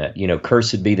touch on that.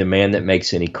 Cursed be the man that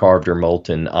makes any carved or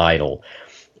molten idol.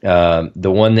 The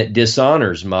one that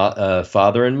dishonors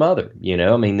father and mother.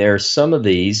 There are some of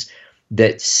these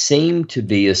that seem to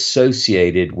be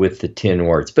associated with the 10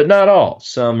 words, but not all.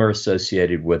 Some are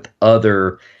associated with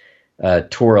other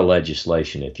Torah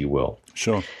legislation, if you will.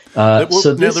 Sure. So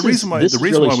the reason why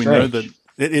we know that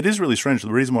it is really strange.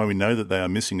 The reason why we know that they are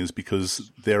missing is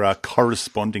because there are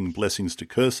corresponding blessings to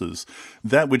curses.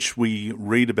 That which we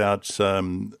read about,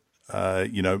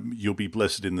 you'll be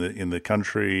blessed in the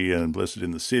country and blessed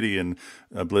in the city, and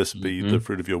blessed be the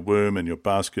fruit of your womb and your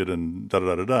basket, and da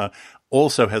da da da.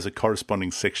 Also has a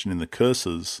corresponding section in the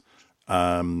curses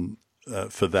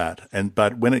for that.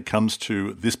 But when it comes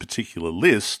to this particular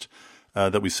list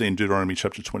that we see in Deuteronomy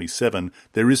chapter 27,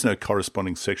 there is no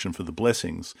corresponding section for the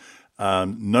blessings.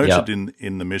 Noted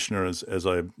in the Mishnah, as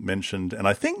I mentioned, and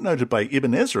I think noted by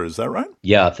Ibn Ezra. Is that right?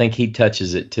 Yeah, I think he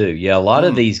touches it too. Yeah, a lot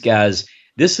of these guys.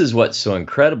 This is what's so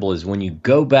incredible is when you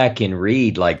go back and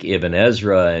read like Ibn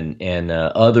Ezra and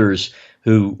others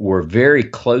who were very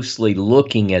closely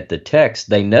looking at the text,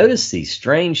 they notice these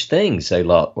strange things. They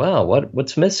thought, wow,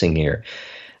 what's missing here?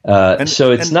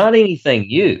 So it's not anything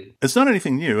new. It's not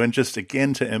anything new. And just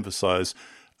again to emphasize,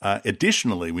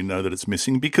 additionally, we know that it's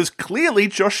missing because clearly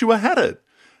Joshua had it.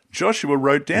 Joshua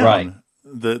wrote down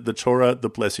the Torah, the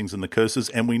blessings and the curses,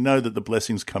 and we know that the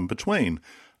blessings come between.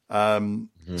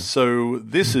 So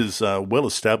this is well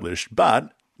established,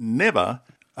 but never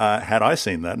had I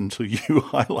seen that until you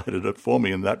highlighted it for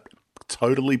me, and that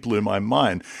totally blew my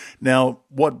mind. Now,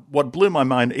 what blew my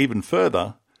mind even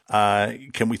further,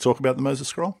 can we talk about the Moses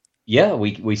Scroll? Yeah,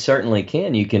 we certainly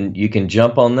can. You can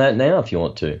jump on that now if you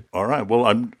want to. All right. Well,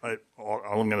 all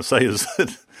I'm going to say is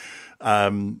that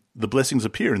the blessings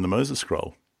appear in the Moses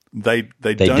Scroll. They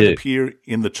don't appear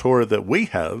in the Torah that we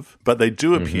have, but they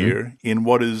do appear in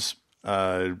what is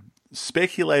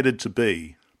speculated to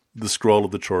be the scroll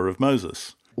of the Torah of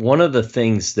Moses. One of the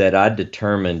things that I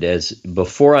determined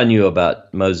before I knew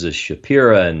about Moses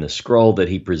Shapira and the scroll that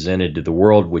he presented to the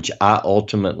world, which I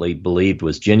ultimately believed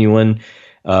was genuine,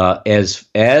 as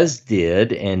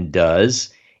did and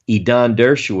does Idan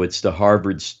Dershowitz, the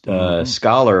Harvard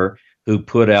scholar who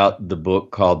put out the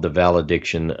book called The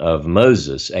Valediction of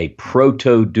Moses, a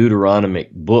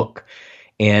proto-Deuteronomic book.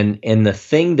 And the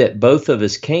thing that both of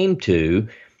us came to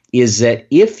is that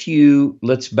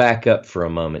let's back up for a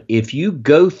moment. If you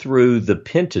go through the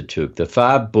Pentateuch, the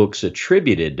 5 books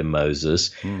attributed to Moses,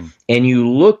 and you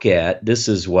look at, this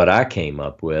is what I came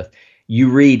up with, you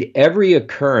read every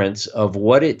occurrence of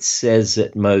what it says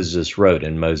that Moses wrote,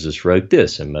 and Moses wrote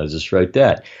this, and Moses wrote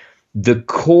that. The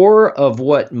core of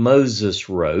what Moses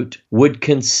wrote would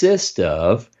consist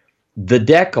of the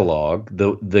Decalogue,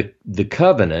 the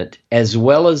covenant, as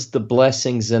well as the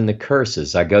blessings and the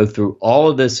curses. I go through all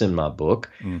of this in my book,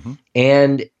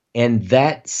 and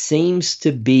that seems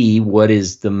to be what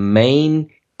is the main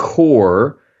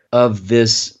core of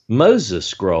this Moses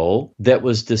scroll that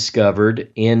was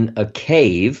discovered in a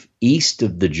cave east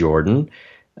of the Jordan.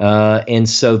 And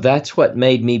so that's what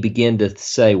made me begin to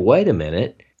say, wait a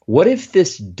minute, what if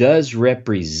this does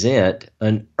represent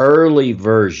an early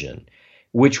version,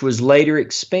 which was later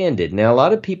expanded? Now, a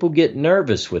lot of people get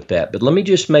nervous with that, but let me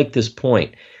just make this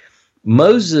point.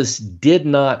 Moses did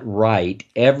not write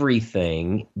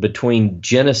everything between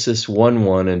Genesis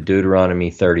 1:1 and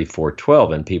Deuteronomy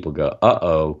 34:12, and people go,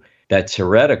 uh-oh, that's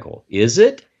heretical. Is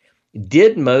it?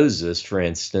 Did Moses, for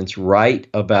instance, write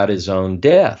about his own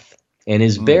death and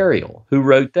his burial? Who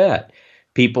wrote that?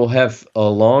 People have a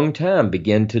long time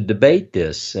begun to debate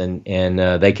this, and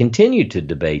they continue to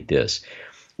debate this.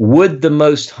 Would the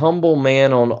most humble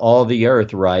man on all the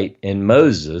earth write? And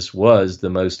Moses was the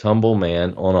most humble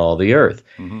man on all the earth.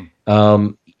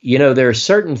 There are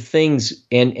certain things,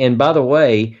 and by the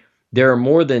way, there are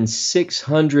more than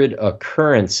 600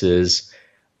 occurrences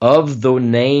of the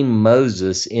name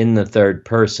Moses in the third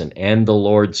person. And the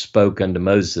Lord spoke unto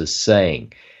Moses,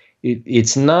 saying,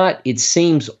 it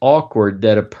seems awkward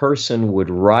that a person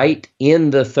would write in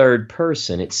the third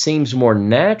person. It seems more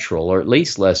natural, or at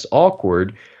least less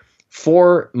awkward,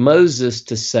 for Moses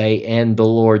to say, and the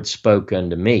Lord spoke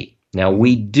unto me. Now,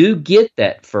 we do get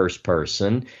that first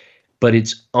person but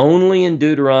it's only in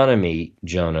Deuteronomy,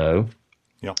 Jono,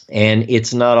 Yeah. and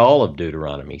it's not all of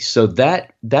Deuteronomy. So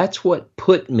that's what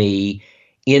put me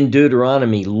in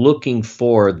Deuteronomy looking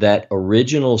for that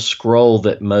original scroll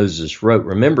that Moses wrote.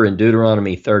 Remember, in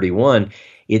Deuteronomy 31,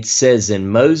 it says,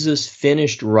 "And Moses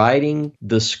finished writing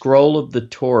the scroll of the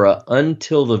Torah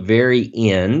until the very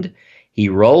end. He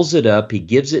rolls it up, he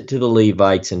gives it to the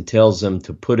Levites, and tells them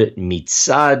to put it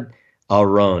mitzad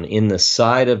Aaron, in the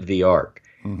side of the ark."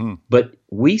 Mm-hmm. But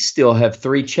we still have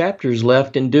 3 chapters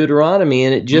left in Deuteronomy,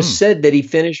 and it just said that he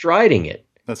finished writing it.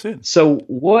 That's it. So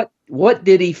what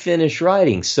did he finish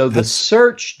writing? So the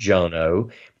search, Jono,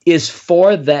 is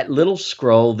for that little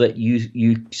scroll that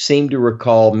you seem to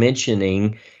recall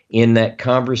mentioning in that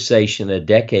conversation a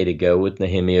decade ago with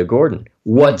Nehemiah Gordon.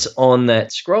 What's on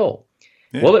that scroll?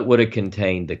 Yeah. Well, it would have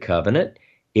contained the covenant.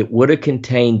 It would have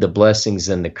contained the blessings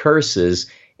and the curses.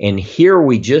 And here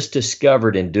we just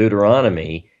discovered in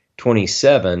Deuteronomy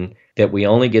 27 that we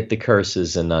only get the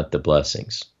curses and not the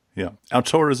blessings. Yeah. Our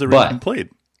Torah is already complete.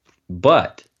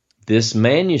 But this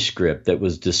manuscript that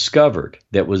was discovered,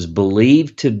 that was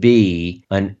believed to be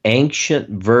an ancient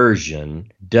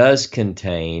version, does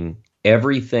contain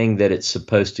everything that it's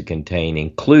supposed to contain,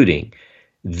 including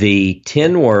the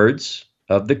 10 words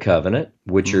of the covenant,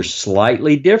 which are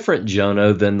slightly different,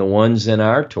 Jono, than the ones in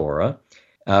our Torah.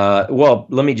 Well,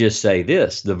 let me just say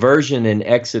this. The version in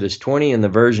Exodus 20 and the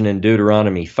version in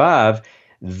Deuteronomy 5,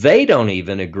 they don't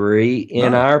even agree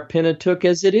in our Pentateuch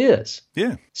as it is.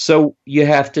 Yeah. So you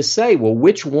have to say, well,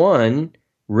 which one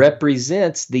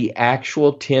represents the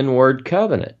actual 10-word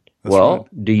covenant? That's right.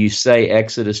 Do you say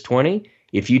Exodus 20?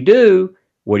 If you do,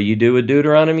 what do you do with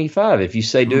Deuteronomy 5? If you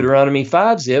say Deuteronomy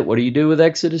 5's it, what do you do with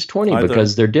Exodus 20?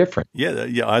 Because they're different. Yeah,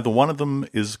 either one of them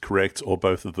is correct or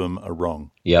both of them are wrong.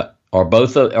 Yeah. Or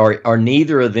both or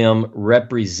neither of them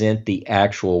represent the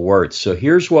actual words. So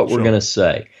here's what we're going to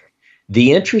say.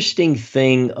 The interesting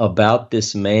thing about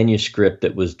this manuscript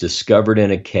that was discovered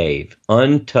in a cave,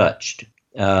 untouched,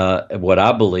 what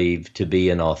I believe to be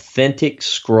an authentic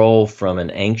scroll from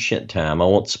an ancient time. I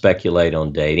won't speculate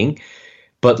on dating,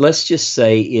 but let's just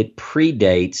say it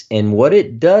predates, and what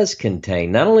it does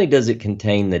contain, not only does it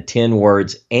contain the 10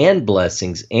 words and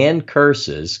blessings and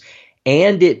curses,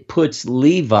 and it puts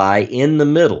Levi in the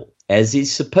middle, as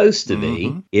he's supposed to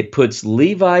be. It puts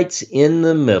Levites in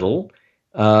the middle,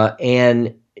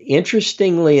 and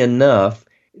interestingly enough,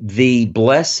 the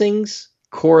blessings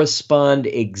correspond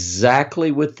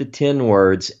exactly with the 10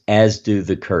 words, as do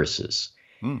the curses.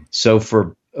 So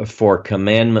for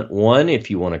commandment 1,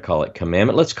 if you want to call it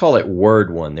commandment, let's call it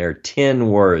word 1. There are 10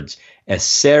 words,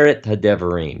 Aseret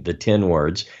HaDevarim, the 10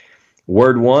 words.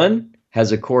 Word 1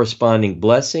 has a corresponding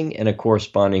blessing and a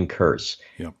corresponding curse.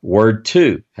 Yep. Word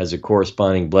 2 has a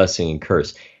corresponding blessing and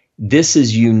curse. This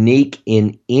is unique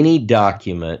in any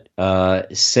document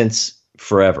since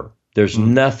forever. There's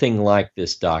nothing like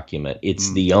this document.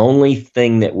 It's the only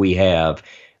thing that we have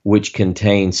which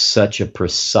contains such a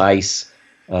precise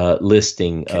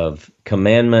listing of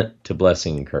commandment to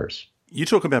blessing and curse. You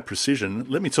talk about precision.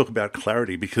 Let me talk about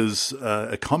clarity, because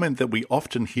a comment that we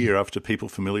often hear after people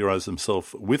familiarize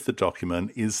themselves with the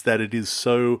document is that it is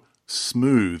so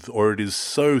smooth or it is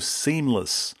so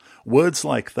seamless. Words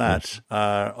like that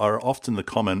are often the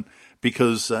comment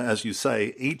because, as you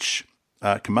say, each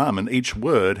commandment, each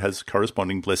word has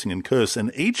corresponding blessing and curse, and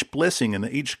each blessing and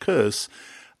each curse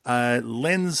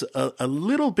lends a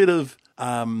little bit of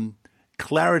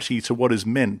clarity to what is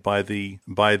meant by the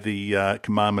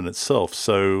commandment itself.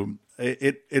 So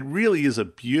it really is a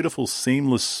beautiful,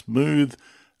 seamless, smooth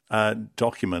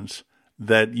document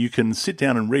that you can sit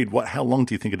down and read. How long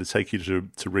do you think it would take you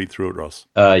to read through it, Ross?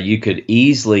 You could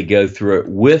easily go through it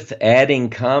with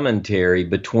adding commentary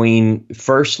between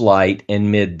first light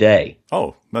and midday.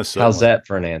 Oh, most certainly. How's that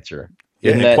for an answer?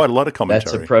 Yeah, quite a lot of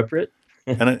commentary. That's appropriate.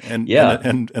 and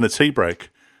a tea break.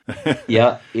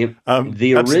 Yeah,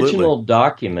 the original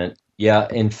document. Yeah,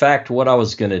 in fact, what I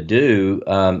was going to do,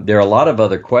 there are a lot of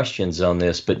other questions on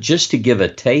this, but just to give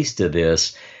a taste of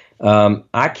this,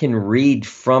 I can read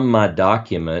from my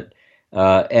document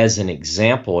as an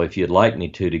example, if you'd like me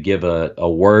to give a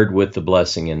word with the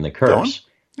blessing and the curse.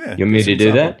 Yeah, you want me to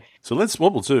do that? So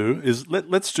what we'll do is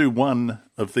let's do one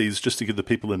of these just to give the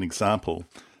people an example.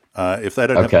 If they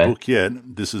don't have the book yet,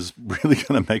 this is really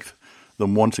going to make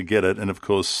them want to get it. And of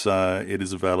course, it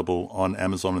is available on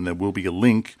Amazon, and there will be a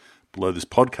link below this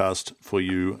podcast for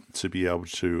you to be able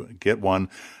to get one.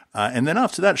 And then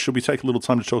after that, should we take a little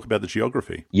time to talk about the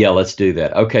geography? Yeah, let's do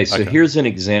that. Okay, so here's an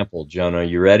example, Jonah. Are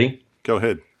you ready? Go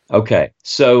ahead. Okay,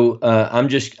 so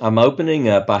I'm opening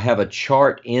up. I have a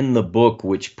chart in the book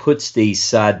which puts these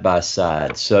side by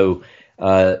side. So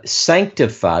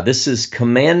Sanctify. This is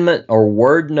commandment or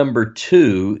word number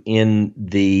 2 in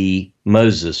the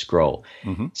Moses scroll.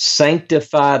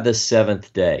 Sanctify the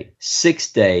seventh day.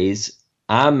 6 days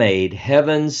I made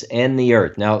heavens and the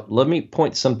earth. Now, let me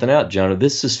point something out, Jonah.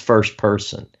 This is first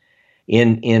person.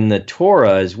 In the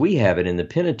Torah, as we have it in the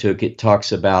Pentateuch, it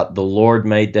talks about the Lord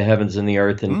made the heavens and the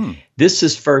earth, and this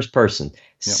is first person.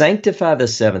 Yep. Sanctify the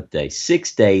seventh day.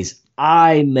 6 days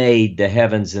I made the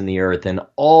heavens and the earth and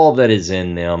all that is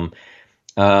in them,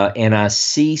 and I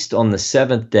ceased on the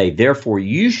seventh day. Therefore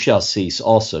you shall cease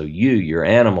also, you, your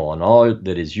animal, and all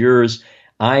that is yours.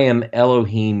 I am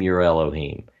Elohim, your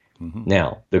Elohim.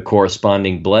 Now, the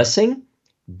corresponding blessing.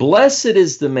 Blessed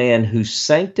is the man who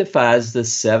sanctifies the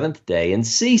seventh day and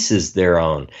ceases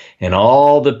thereon. And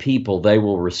all the people, they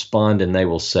will respond and they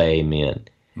will say amen.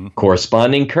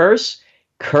 Corresponding curse.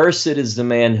 Cursed is the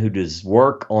man who does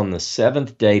work on the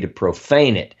seventh day to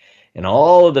profane it. And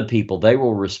all of the people, they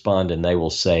will respond and they will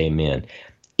say amen.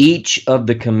 Each of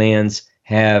the commands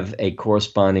have a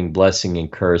corresponding blessing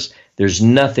and curse. There's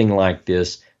nothing like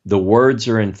this. The words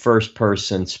are in first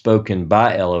person, spoken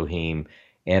by Elohim,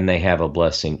 and they have a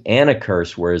blessing and a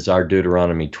curse, whereas our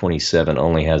Deuteronomy 27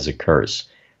 only has a curse.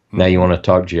 Now you want to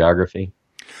talk geography?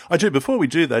 I do. Before we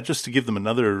do that, just to give them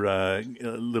another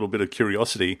little bit of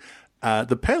curiosity,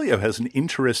 the Paleo has an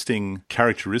interesting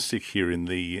characteristic here in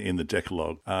the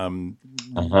Decalogue. Do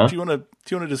you want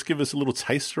to just give us a little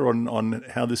taster on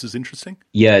how this is interesting?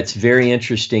 Yeah, it's very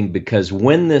interesting because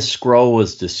when this scroll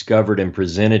was discovered and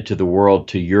presented to the world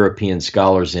to European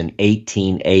scholars in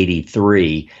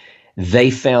 1883,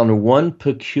 they found one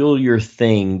peculiar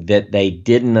thing that they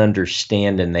didn't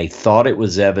understand, and they thought it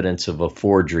was evidence of a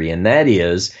forgery, and that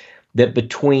is that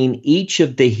between each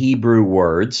of the Hebrew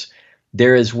words,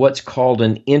 there is what's called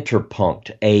an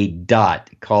interpunct, a dot.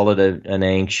 Call it an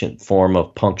ancient form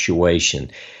of punctuation.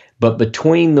 But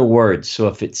between the words, so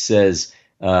if it says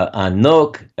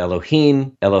Anok,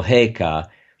 Elohim, Eloheka,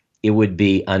 it would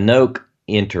be Anok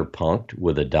interpunct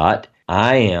with a dot,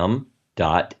 I am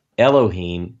dot,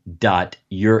 Elohim dot,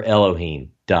 your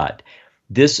Elohim dot.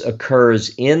 This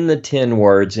occurs in the 10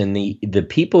 words, and the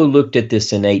people who looked at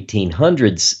this in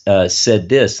 1800s said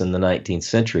this in the 19th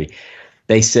century.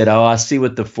 They said, oh, I see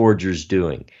what the forger's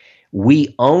doing.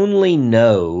 We only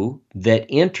know that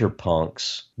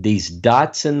interpuncts, these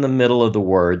dots in the middle of the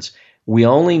words, we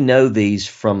only know these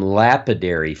from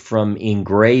lapidary, from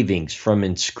engravings, from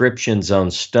inscriptions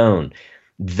on stone.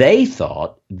 They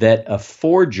thought that a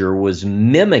forger was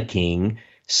mimicking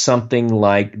something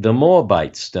like the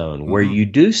Moabite stone, where you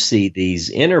do see these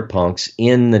interpuncts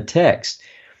in the text.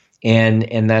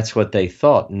 And that's what they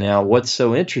thought. Now, what's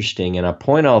so interesting, and I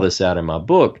point all this out in my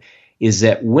book, is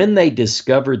that when they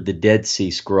discovered the Dead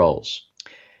Sea Scrolls,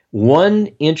 one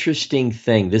interesting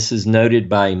thing, this is noted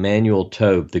by Emmanuel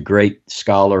Tov, the great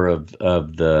scholar of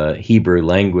the Hebrew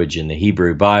language and the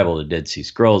Hebrew Bible, the Dead Sea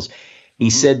Scrolls. He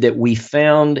said that we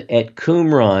found at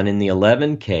Qumran in the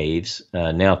 11 caves,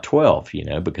 now 12,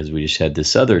 because we just had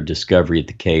this other discovery at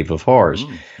the Cave of Horus.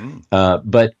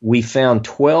 But we found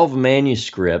 12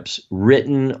 manuscripts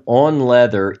written on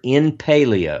leather in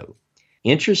Paleo.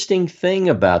 Interesting thing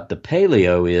about the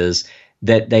Paleo is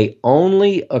that they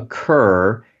only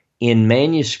occur in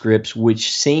manuscripts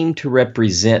which seem to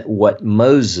represent what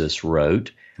Moses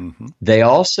wrote. They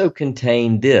also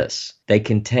contain this. They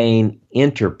contain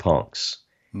interpuncts.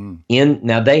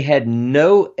 Now, they had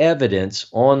no evidence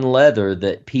on leather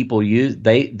that people used.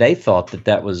 They thought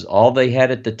that was all they had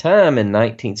at the time in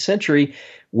 19th century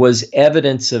was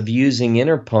evidence of using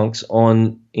interpuncts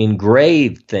on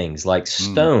engraved things like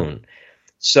stone.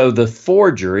 So the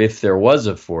forger, if there was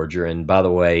a forger, and by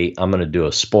the way, I'm going to do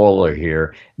a spoiler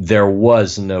here, there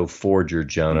was no forger,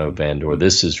 Jonah Vandor.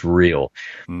 This is real.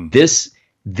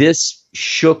 This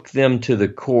shook them to the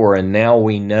core, and now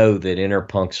we know that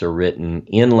interpuncts are written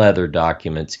in leather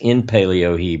documents in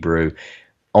Paleo Hebrew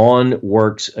on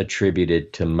works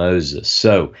attributed to Moses.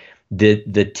 So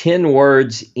the 10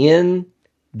 words in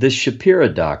the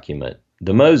Shapira document,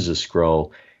 the Moses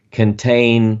scroll,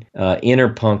 contain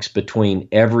interpuncts between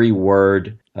every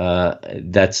word.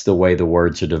 That's the way the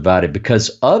words are divided,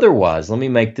 because otherwise, let me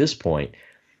make this point,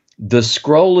 the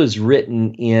scroll is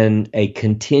written in a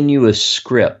continuous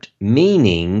script,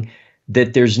 meaning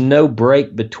that there's no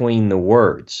break between the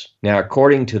words. Now,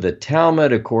 according to the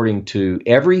Talmud, according to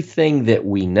everything that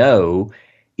we know,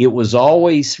 it was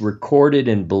always recorded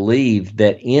and believed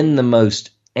that in the most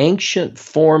ancient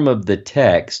form of the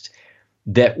text,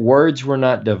 that words were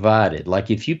not divided.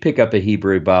 Like if you pick up a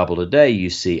Hebrew Bible today,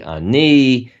 you see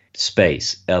Ani,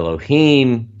 space,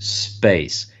 Elohim,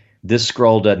 space. This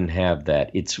scroll doesn't have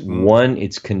that. It's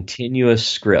it's continuous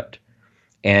script.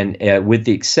 and with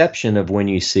the exception of when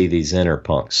you see these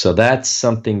interpuncts. So that's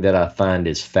something that I find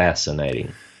is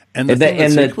fascinating. And the thing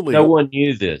that's equally, no one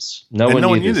knew this. No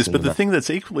one knew this. But the thing that's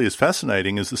equally as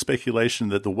fascinating is the speculation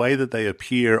that the way that they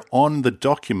appear on the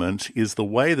document is the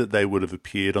way that they would have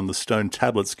appeared on the stone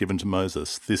tablets given to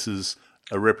Moses. This is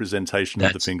a representation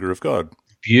of the finger of God.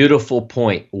 Beautiful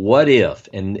point. What if,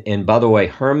 and by the way,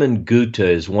 Hermann Goethe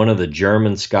is one of the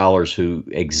German scholars who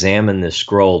examined this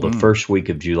scroll the first week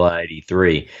of July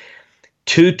 83.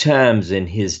 2 times in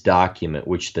his document,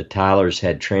 which the Tylers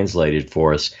had translated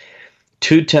for us,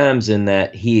 2 times in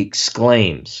that he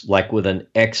exclaims, like with an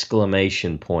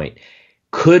exclamation point,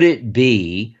 could it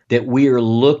be that we are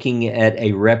looking at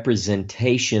a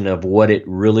representation of what it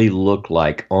really looked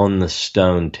like on the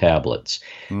stone tablets?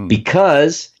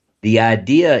 Because the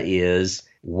idea is,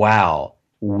 wow,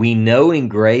 we know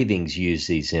engravings use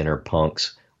these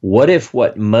interpuncts. What if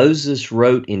what Moses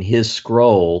wrote in his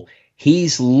scroll,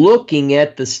 he's looking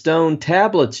at the stone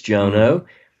tablets, Jono?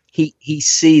 He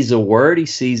sees a word, he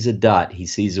sees a dot. He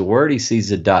sees a word, he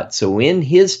sees a dot. So in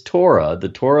his Torah, the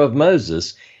Torah of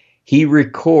Moses, he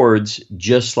records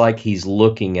just like he's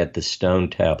looking at the stone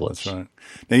tablets. That's right.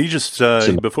 Now you just,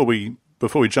 before we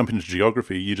jump into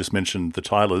geography, you just mentioned the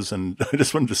Tylers, and I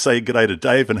just wanted to say good day to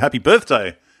Dave and happy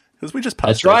birthday, because we just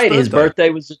passed. That's right. His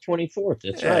birthday was the 24th.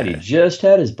 That's right. He just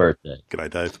had his birthday. Good day,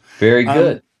 Dave. Very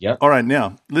good. Yep. All right,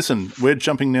 now, listen, we're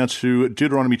jumping now to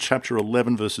Deuteronomy chapter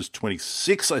 11, verses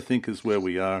 26, I think is where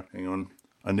we are. Hang on.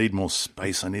 I need more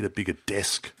space. I need a bigger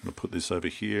desk. I'm going to put this over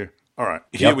here. All right,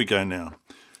 here we go now.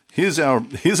 Here's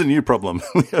a new problem.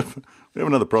 we have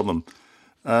another problem.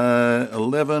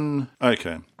 11,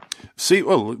 okay. See,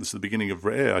 well, this is the beginning of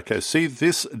okay. See,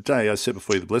 this day I set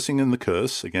before you the blessing and the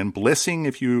curse. Again, blessing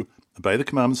if you obey the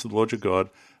commandments of the Lord your God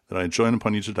that I enjoin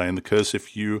upon you today, and the curse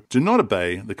if you do not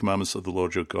obey the commandments of the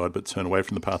Lord your God, but turn away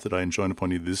from the path that I enjoin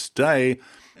upon you this day,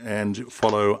 and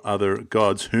follow other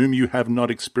gods whom you have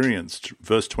not experienced.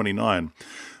 Verse 29.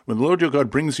 When the Lord your God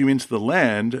brings you into the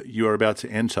land you are about to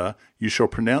enter, you shall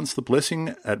pronounce the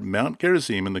blessing at Mount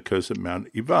Gerizim and the curse at Mount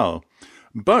Ebal.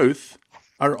 Both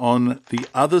are on the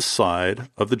other side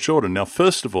of the Jordan. Now,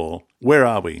 first of all, where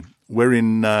are we? We're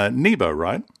in Nebo,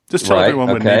 right? Just tell everyone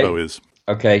where Nebo is.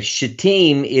 Okay,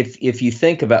 Shittim, if you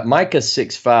think about Micah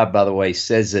 6:5, by the way,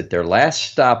 says that their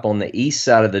last stop on the east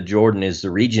side of the Jordan is the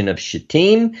region of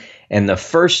Shittim, and the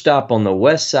first stop on the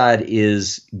west side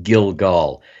is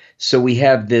Gilgal. So we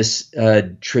have this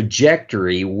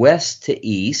trajectory west to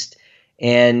east,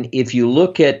 and if you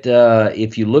look at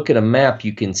a map,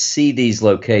 you can see these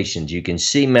locations. You can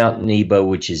see Mount Nebo,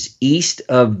 which is east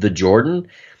of the Jordan,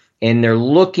 and they're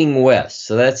looking west.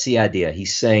 So that's the idea.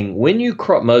 He's saying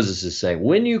Moses is saying,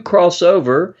 when you cross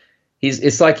over,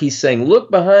 it's like he's saying, look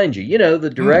behind you. You know, the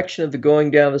direction of the going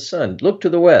down of the sun. Look to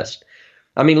the west.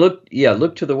 Look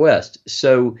to the west.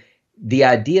 So the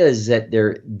idea is that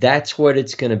that's what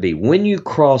it's going to be. When you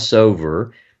cross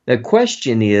over, the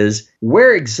question is,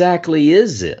 where exactly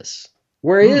is this?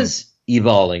 Where is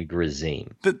Ebal and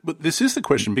Gerizim? But this is the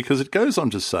question, because it goes on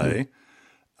to say,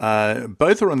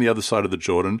 both are on the other side of the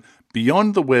Jordan,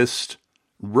 beyond the west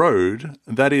road,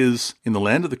 that is in the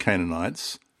land of the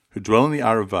Canaanites, who dwell in the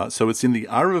Arava. So it's in the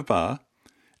Arava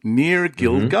near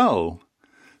Gilgal.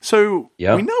 So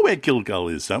we know where Gilgal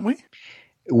is, don't we?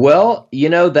 Well,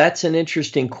 that's an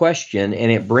interesting question,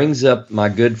 and it brings up my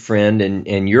good friend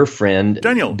and your friend,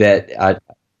 Daniel.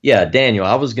 Daniel.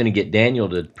 I was going to get Daniel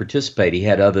to participate. He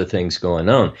had other things going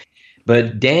on.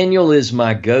 But Daniel is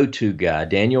my go-to guy,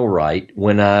 Daniel Wright,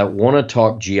 when I want to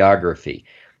talk geography.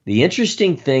 The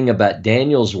interesting thing about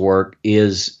Daniel's work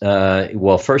is,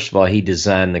 first of all, he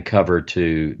designed the cover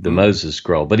to the Moses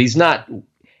Scroll, but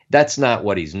that's not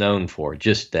what he's known for,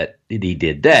 just that he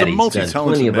did that. He's done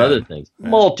plenty of other things. Yeah.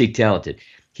 Multi-talented.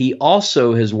 He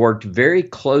also has worked very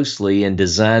closely and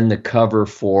designed the cover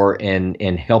for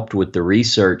and helped with the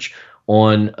research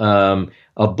on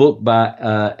a book by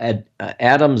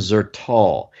Adam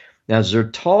Zertal. Now,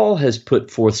 Zertal has put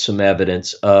forth some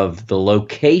evidence of the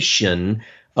location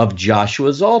of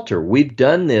Joshua's altar. We've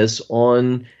done this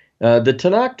on the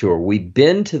Tanakh tour. We've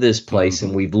been to this place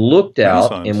and we've looked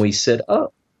out and we said,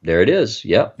 oh, there it is.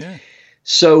 Yep. Yeah.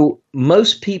 So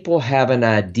most people have an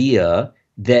idea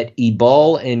that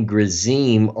Ebal and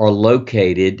Gerizim are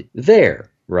located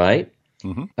there, right?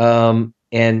 Mm-hmm.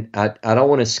 And I don't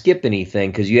want to skip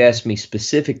anything because you asked me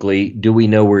specifically, do we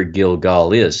know where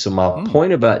Gilgal is? So my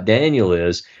point about Daniel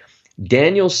is,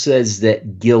 Daniel says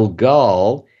that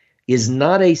Gilgal is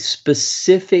not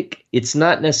it's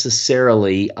not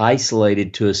necessarily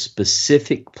isolated to a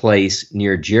specific place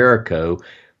near Jericho,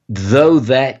 though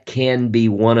that can be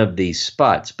one of these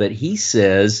spots. But he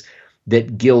says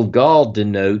that Gilgal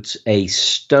denotes a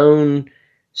stone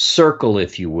circle,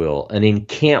 if you will, an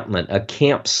encampment, a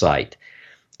campsite.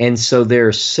 And so there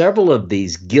are several of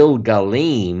these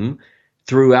Gilgalim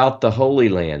throughout the Holy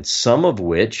Land, some of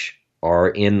which are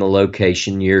in the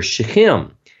location near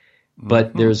Shechem,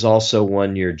 but there's also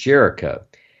one near Jericho.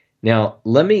 Now,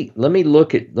 let me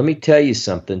tell you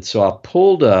something. So I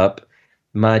pulled up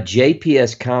my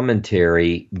JPS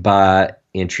commentary by,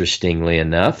 interestingly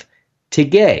enough,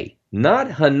 Tegay,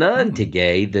 not Hanan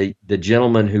Tegay, the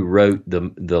gentleman who wrote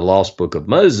the Lost Book of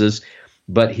Moses,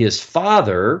 but his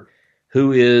father,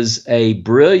 who is a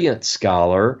brilliant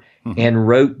scholar and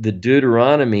wrote the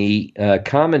Deuteronomy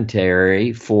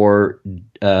commentary for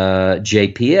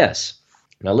JPS.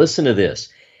 Now listen to this.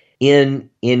 In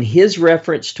his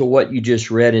reference to what you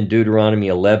just read in Deuteronomy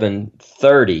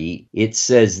 11:30, it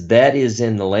says, that is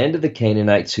in the land of the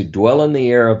Canaanites who dwell in the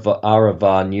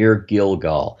Arava near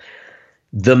Gilgal.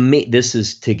 This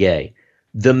is Tegay.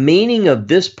 The meaning of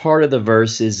this part of the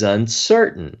verse is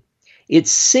uncertain. It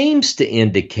seems to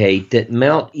indicate that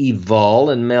Mount Ebal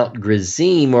and Mount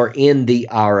Gerizim are in the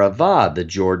Arava, the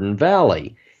Jordan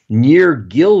Valley, near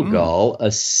Gilgal,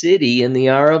 a city in the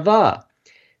Arava.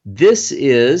 This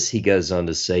is, he goes on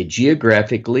to say,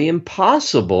 geographically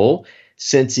impossible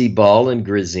since Ebal and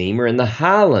Gerizim are in the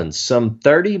highlands, some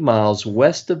 30 miles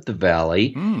west of the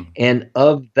valley and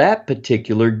of that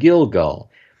particular Gilgal.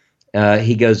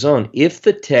 He goes on, if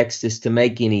the text is to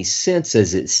make any sense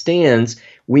as it stands,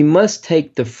 we must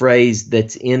take the phrase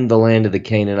that's in the land of the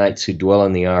Canaanites who dwell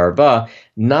in the Arava,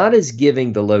 not as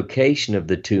giving the location of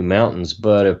the two mountains,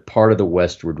 but a part of the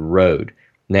westward road.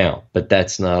 Now, but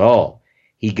that's not all.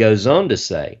 He goes on to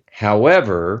say,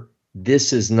 however,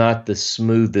 this is not the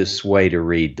smoothest way to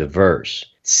read the verse,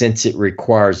 since it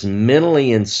requires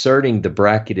mentally inserting the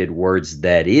bracketed words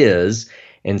that is,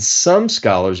 and some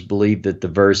scholars believe that the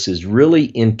verse is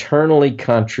really internally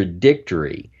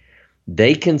contradictory.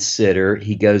 They consider,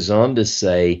 he goes on to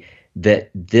say,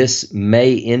 that this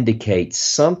may indicate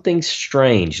something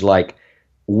strange, like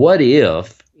what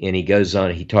if, and he goes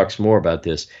on, he talks more about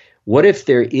this, what if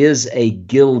there is a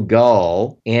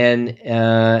Gilgal and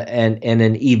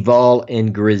an Ebal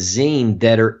and Gerizim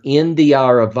that are in the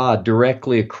Arava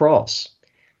directly across?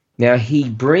 Now, he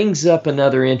brings up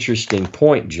another interesting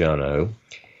point, Jono.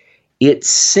 It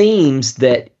seems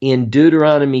that in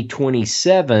Deuteronomy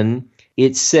 27,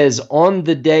 it says on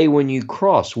the day when you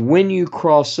cross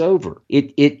over,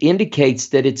 it indicates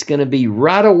that it's going to be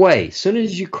right away. As soon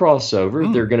as you cross over,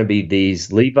 there are going to be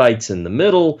these Levites in the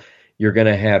middle. You're going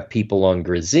to have people on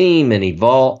Gerizim and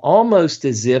Ebal, almost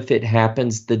as if it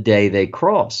happens the day they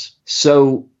cross.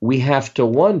 So we have to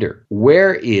wonder,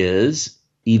 where is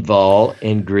Ebal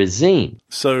and Gerizim?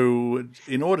 So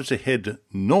in order to head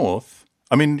north,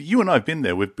 I mean, you and I have been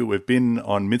there. We've been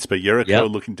on Mitzpah Jericho,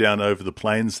 looking down over the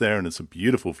plains there, and it's a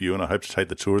beautiful view, and I hope to take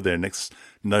the tour there next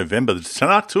November. The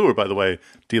Tanakh tour, by the way,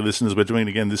 dear listeners, we're doing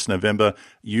it again this November.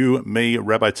 You, me,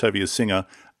 Rabbi Tovia Singer,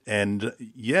 and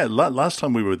yeah, last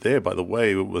time we were there, by the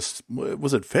way, was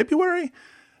it February?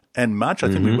 And March, I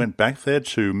think we went back there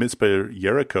to Mitzpah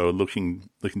Jericho, looking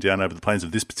down over the plains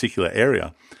of this particular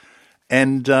area.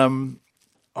 And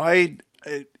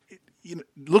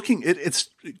it's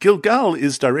Gilgal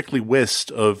is directly west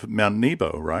of Mount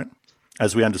Nebo, right?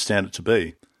 As we understand it to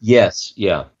be. Yes,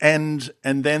 yeah. And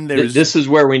then there's this is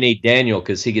where we need Daniel,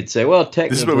 because he could say, well,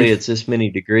 technically it's this many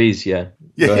degrees, yeah.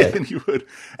 Yeah, you would.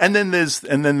 And then there's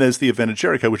the event at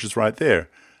Jericho, which is right there.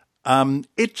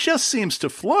 It just seems to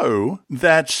flow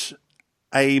that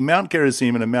a Mount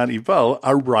Gerizim and a Mount Ebal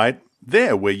are right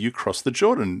there where you cross the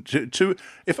Jordan.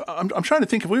 If I'm trying to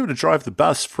think, if we were to drive the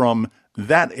bus from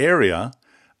that area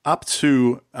up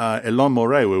to Elon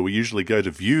Moreh, where we usually go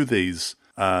to view these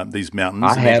mountains.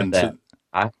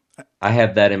 I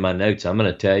have that in my notes. I'm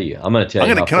going to tell you. How far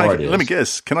it is. Let me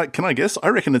guess. Can I guess? I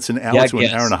reckon it's an hour to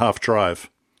an hour and a half drive.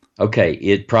 Okay,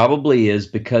 it probably is,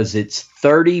 because it's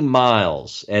 30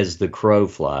 miles as the crow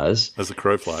flies.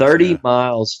 30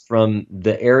 miles from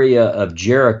the area of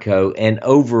Jericho and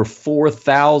over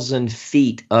 4,000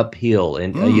 feet uphill,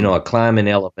 and a climb in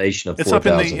elevation of 4,000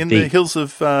 feet. It's up in the hills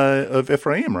of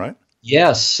Ephraim, right?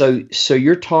 Yes. So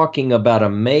you're talking about a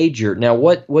major. Now,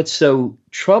 what's so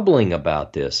troubling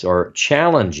about this, or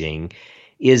challenging,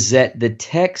 is that the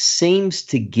text seems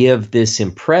to give this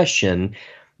impression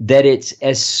that it's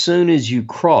as soon as you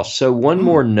cross. So one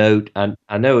more note,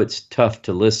 I know it's tough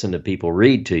to listen to people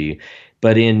read to you,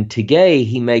 but in Tegay,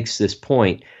 he makes this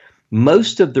point.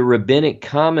 Most of the rabbinic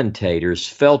commentators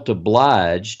felt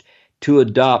obliged to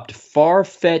adopt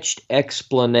far-fetched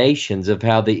explanations of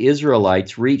how the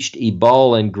Israelites reached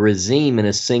Ebal and Gerizim in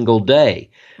a single day.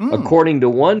 According to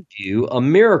one view, a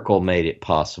miracle made it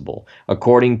possible.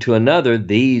 According to another,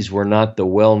 these were not the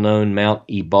well-known Mount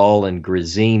Ebal and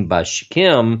Gerizim by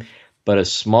Shechem, but a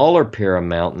smaller pair of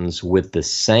mountains with the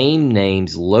same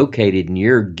names located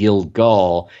near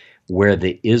Gilgal, where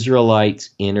the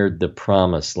Israelites entered the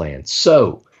Promised Land.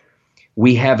 So,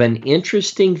 we have an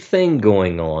interesting thing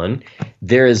going on.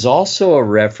 There is also a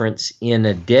reference in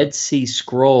a Dead Sea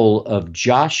Scroll of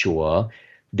Joshua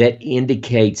that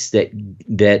indicates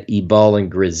that Ebal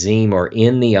and Gerizim are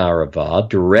in the Arava,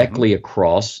 directly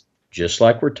across, just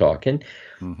like we're talking.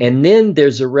 And then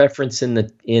there's a reference in the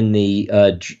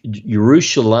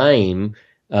Yerushalayim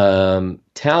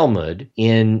Talmud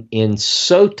in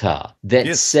Sotah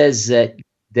that says that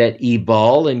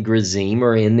Ebal and Gerizim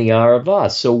are in the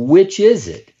Arava. So which is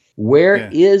it? Where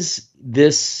is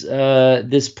this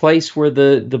place where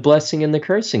the blessing and the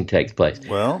cursing takes place?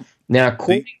 Well, now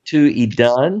according to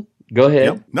Edan, go ahead.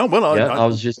 Yep. No, well, I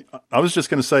was just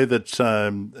going to say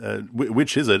that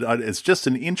which is it? It's just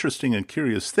an interesting and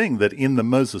curious thing that in the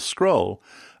Moses Scroll,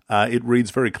 it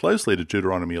reads very closely to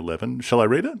Deuteronomy 11. Shall I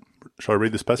read it? Shall I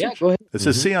read this passage? Yeah, go ahead. It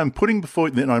says, "See, I'm putting before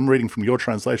you," and I'm reading from your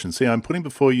translation, "See, I'm putting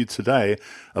before you today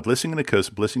a blessing and a curse,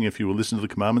 a blessing if you will listen to the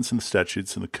commandments and the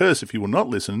statutes, and the curse if you will not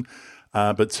listen,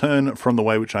 but turn from the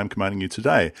way which I am commanding you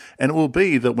today. And it will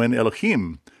be that when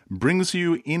Elohim brings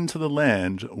you into the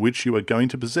land which you are going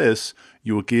to possess,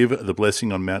 you will give the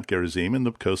blessing on Mount Gerizim and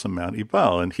the curse on Mount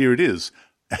Ebal." And here it is.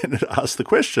 And it asks the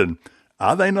question,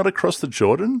 are they not across the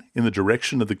Jordan in the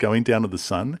direction of the going down of the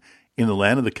sun, in the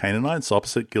land of the Canaanites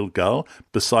opposite Gilgal,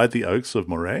 beside the oaks of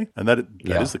Moreh? And that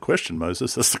is the question,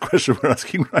 Moses. That's the question we're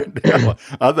asking right now.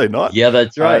 Are they not? Yeah,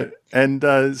 that's right.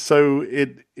 So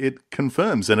it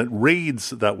confirms, and it reads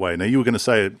that way. Now, you were going to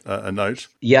say a note.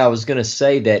 Yeah, I was going to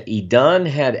say that Edan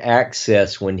had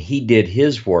access when he did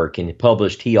his work and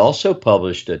he also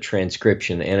published a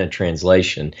transcription and a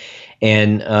translation.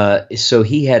 And so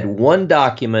he had one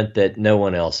document that no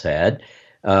one else had,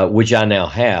 which I now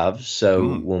have.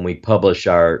 So when we publish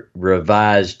our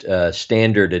revised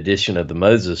standard edition of the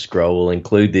Moses Scroll, we'll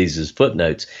include these as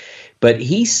footnotes. But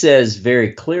he says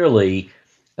very clearly,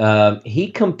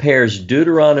 he compares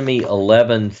Deuteronomy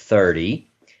 11:30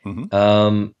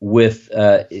 with,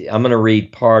 I'm going to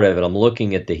read part of it. I'm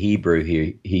looking at the Hebrew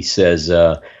here. He says,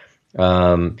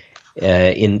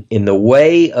 in the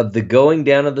way of the going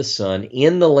down of the sun,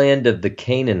 in the land of the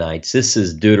Canaanites, this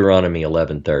is Deuteronomy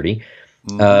 11:30,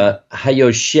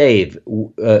 Hayoshev,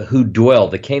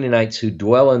 the Canaanites who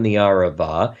dwell in the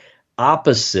Arava,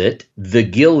 opposite the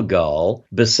Gilgal,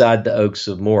 beside the oaks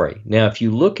of Moreh. Now, if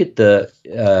you look at the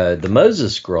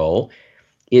Moses Scroll,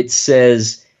 it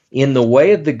says, in the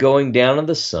way of the going down of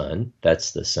the sun,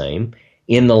 that's the same,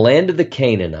 in the land of the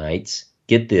Canaanites,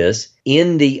 get this,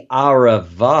 in the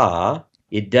Arava,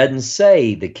 it doesn't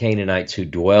say the Canaanites who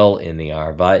dwell in the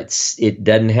Arava. It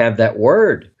doesn't have that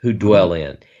word, who dwell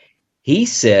in. He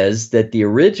says that the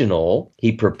original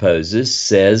he proposes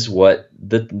says what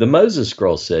the Moses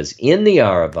Scroll says, in the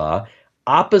Arava,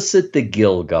 opposite the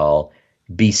Gilgal,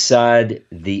 beside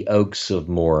the oaks of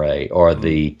Moreh, or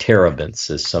the terebinths,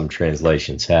 as some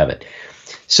translations have it.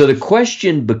 So the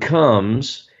question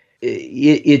becomes,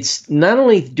 it's not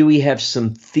only do we have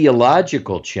some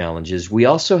theological challenges, we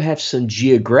also have some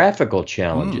geographical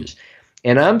challenges.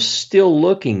 And I'm still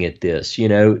looking at this. You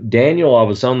know, Daniel, I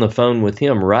was on the phone with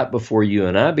him right before you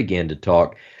and I began to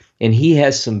talk, and he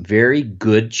has some very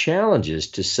good challenges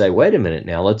to say, wait a minute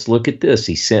now, let's look at this.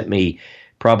 He sent me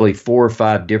probably 4 or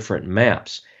 5 different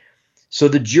maps. So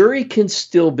the jury can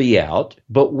still be out,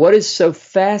 but what is so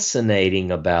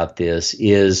fascinating about this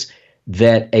is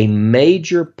that a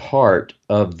major part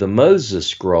of the Moses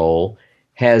Scroll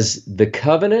has the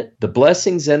covenant, the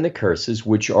blessings and the curses,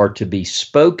 which are to be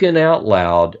spoken out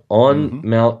loud on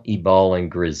Mount Ebal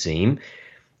and Gerizim.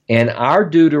 And our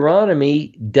Deuteronomy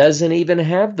doesn't even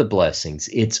have the blessings.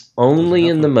 It's only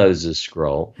in the Moses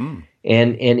Scroll.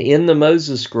 And in the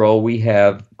Moses Scroll, we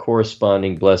have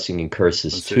corresponding blessing and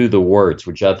curses to the words,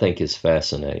 which I think is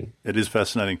fascinating. It is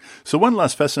fascinating. So one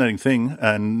last fascinating thing,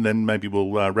 and then maybe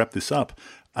we'll wrap this up.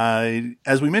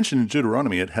 As we mentioned in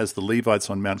Deuteronomy, it has the Levites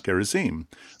on Mount Gerizim.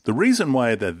 The reason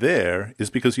why they're there is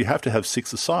because you have to have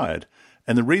 6 aside.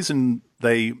 And the reason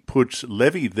they put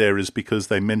Levi there is because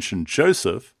they mentioned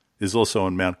Joseph is also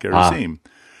on Mount Gerizim.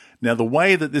 Now, the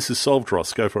way that this is solved,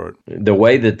 Ross, go for it. The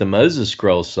way that the Moses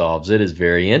Scroll solves it is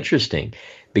very interesting,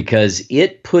 because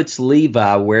it puts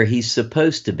Levi where he's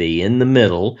supposed to be, in the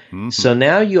middle. So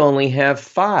now you only have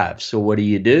 5. So what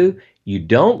do? You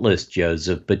don't list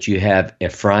Joseph, but you have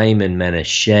Ephraim and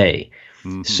Manasseh.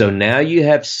 Mm-hmm. So now you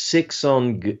have 6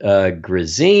 on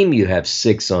Gerizim, you have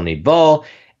 6 on Ebal,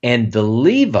 and the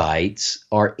Levites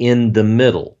are in the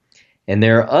middle. And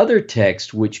there are other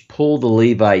texts which pull the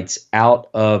Levites out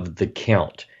of the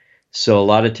count. So a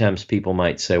lot of times people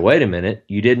might say, wait a minute,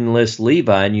 you didn't list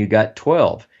Levi and you got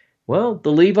 12. Well,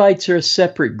 the Levites are a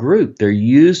separate group. They're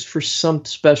used for some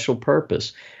special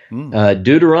purpose.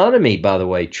 Deuteronomy, by the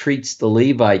way, treats the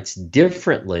Levites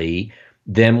differently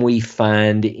than we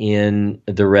find in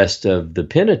the rest of the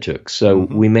Pentateuch. So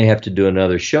we may have to do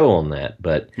another show on that.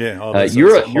 But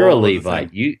you're a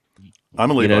Levite.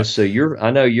 I'm a Levite. You know, so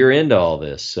I know you're into all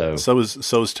this. So is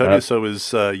Tony. So is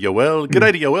Yoel.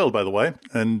 G'day to Yoel, by the way.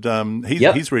 And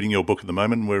he's reading your book at the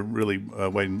moment. And we're really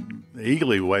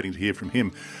eagerly waiting to hear from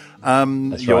him.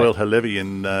 Yoel Halevi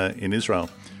in Israel,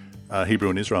 Hebrew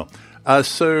in Israel.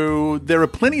 So there are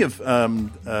plenty of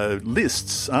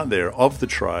lists, aren't there, of the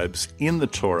tribes in the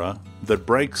Torah that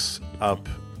breaks up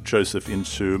Joseph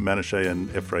into Manasseh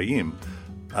and Ephraim,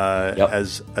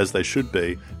 as they should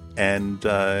be. And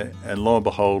lo and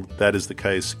behold, that is the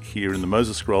case here in the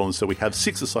Moses Scroll. And so we have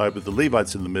 6 aside with the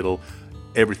Levites in the middle.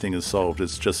 Everything is solved.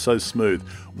 It's just so smooth.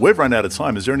 We've run out of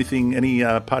time. Is there any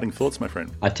parting thoughts, my friend?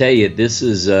 I tell you, this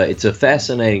is it's a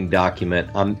fascinating document.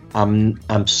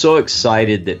 I'm so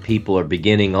excited that people are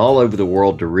beginning all over the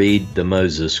world to read the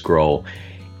Moses Scroll,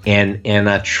 and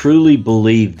I truly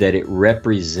believe that it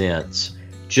represents,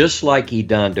 just like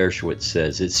Don Dershowitz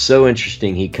says. It's so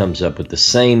interesting. He comes up with the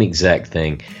same exact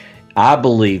thing. I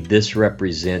believe this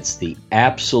represents the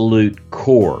absolute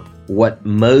core, what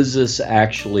Moses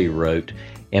actually wrote,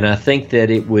 and I think that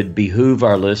it would behoove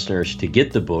our listeners to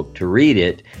get the book, to read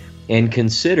it, and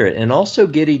consider it, and also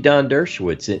get Don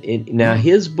Dershowitz. Now,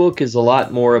 his book is a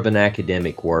lot more of an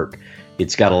academic work.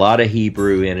 It's got a lot of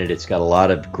Hebrew in it. It's got a lot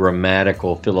of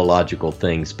grammatical, philological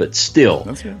things, but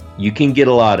still, you can get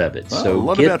a lot of it. Well, so a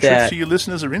lot get of our that. trips to your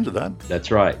listeners are into that.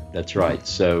 That's right.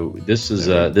 So this is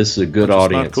a good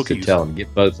audience to tell them,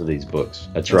 get both of these books.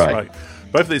 That's right.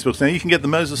 Both of these books. Now, you can get the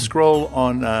Moses Scroll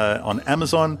on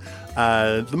Amazon,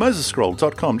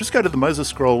 themosesscroll.com. Just go to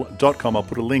themosesscroll.com. I'll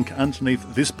put a link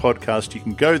underneath this podcast. You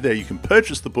can go there, you can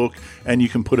purchase the book, and you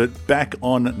can put it back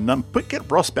on, get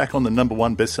Ross back on the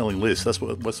 #1 best-selling list. That's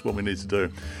what we need to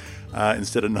do,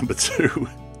 instead of number 2.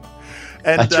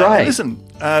 And, that's right. Listen,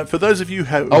 for those of you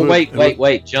who... wait,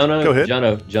 Jono. Go ahead.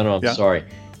 Jono, I'm sorry.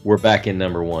 We're back in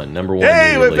 #1. #1.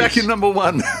 Hey, we're back in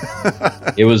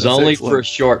 #1. It was only excellent. For a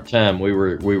short time. We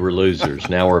were losers.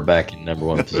 Now we're back in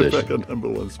 #1 position. We're back on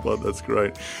 #1 spot. That's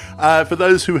great. For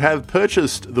those who have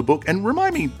purchased the book, and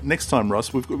remind me next time,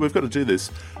 Ross, we've got to do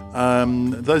this.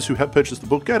 Those who have purchased the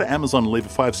book, go to Amazon and leave a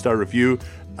 5-star review.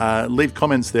 Leave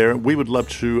comments there. We would love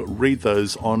to read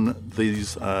those on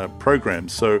these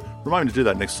programs. So remind me to do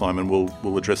that next time, and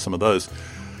we'll address some of those.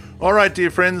 All right, dear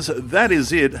friends, that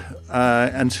is it.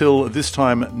 Until this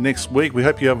time next week, we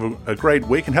hope you have a great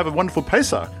week and have a wonderful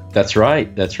Pesach. That's right.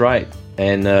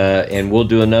 And we'll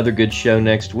do another good show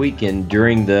next week. And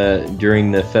during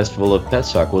the festival of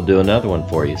Pesach, we'll do another one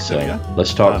for you. So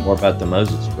let's talk more about the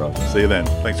Moses Scroll. See you then.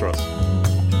 Thanks, Ross.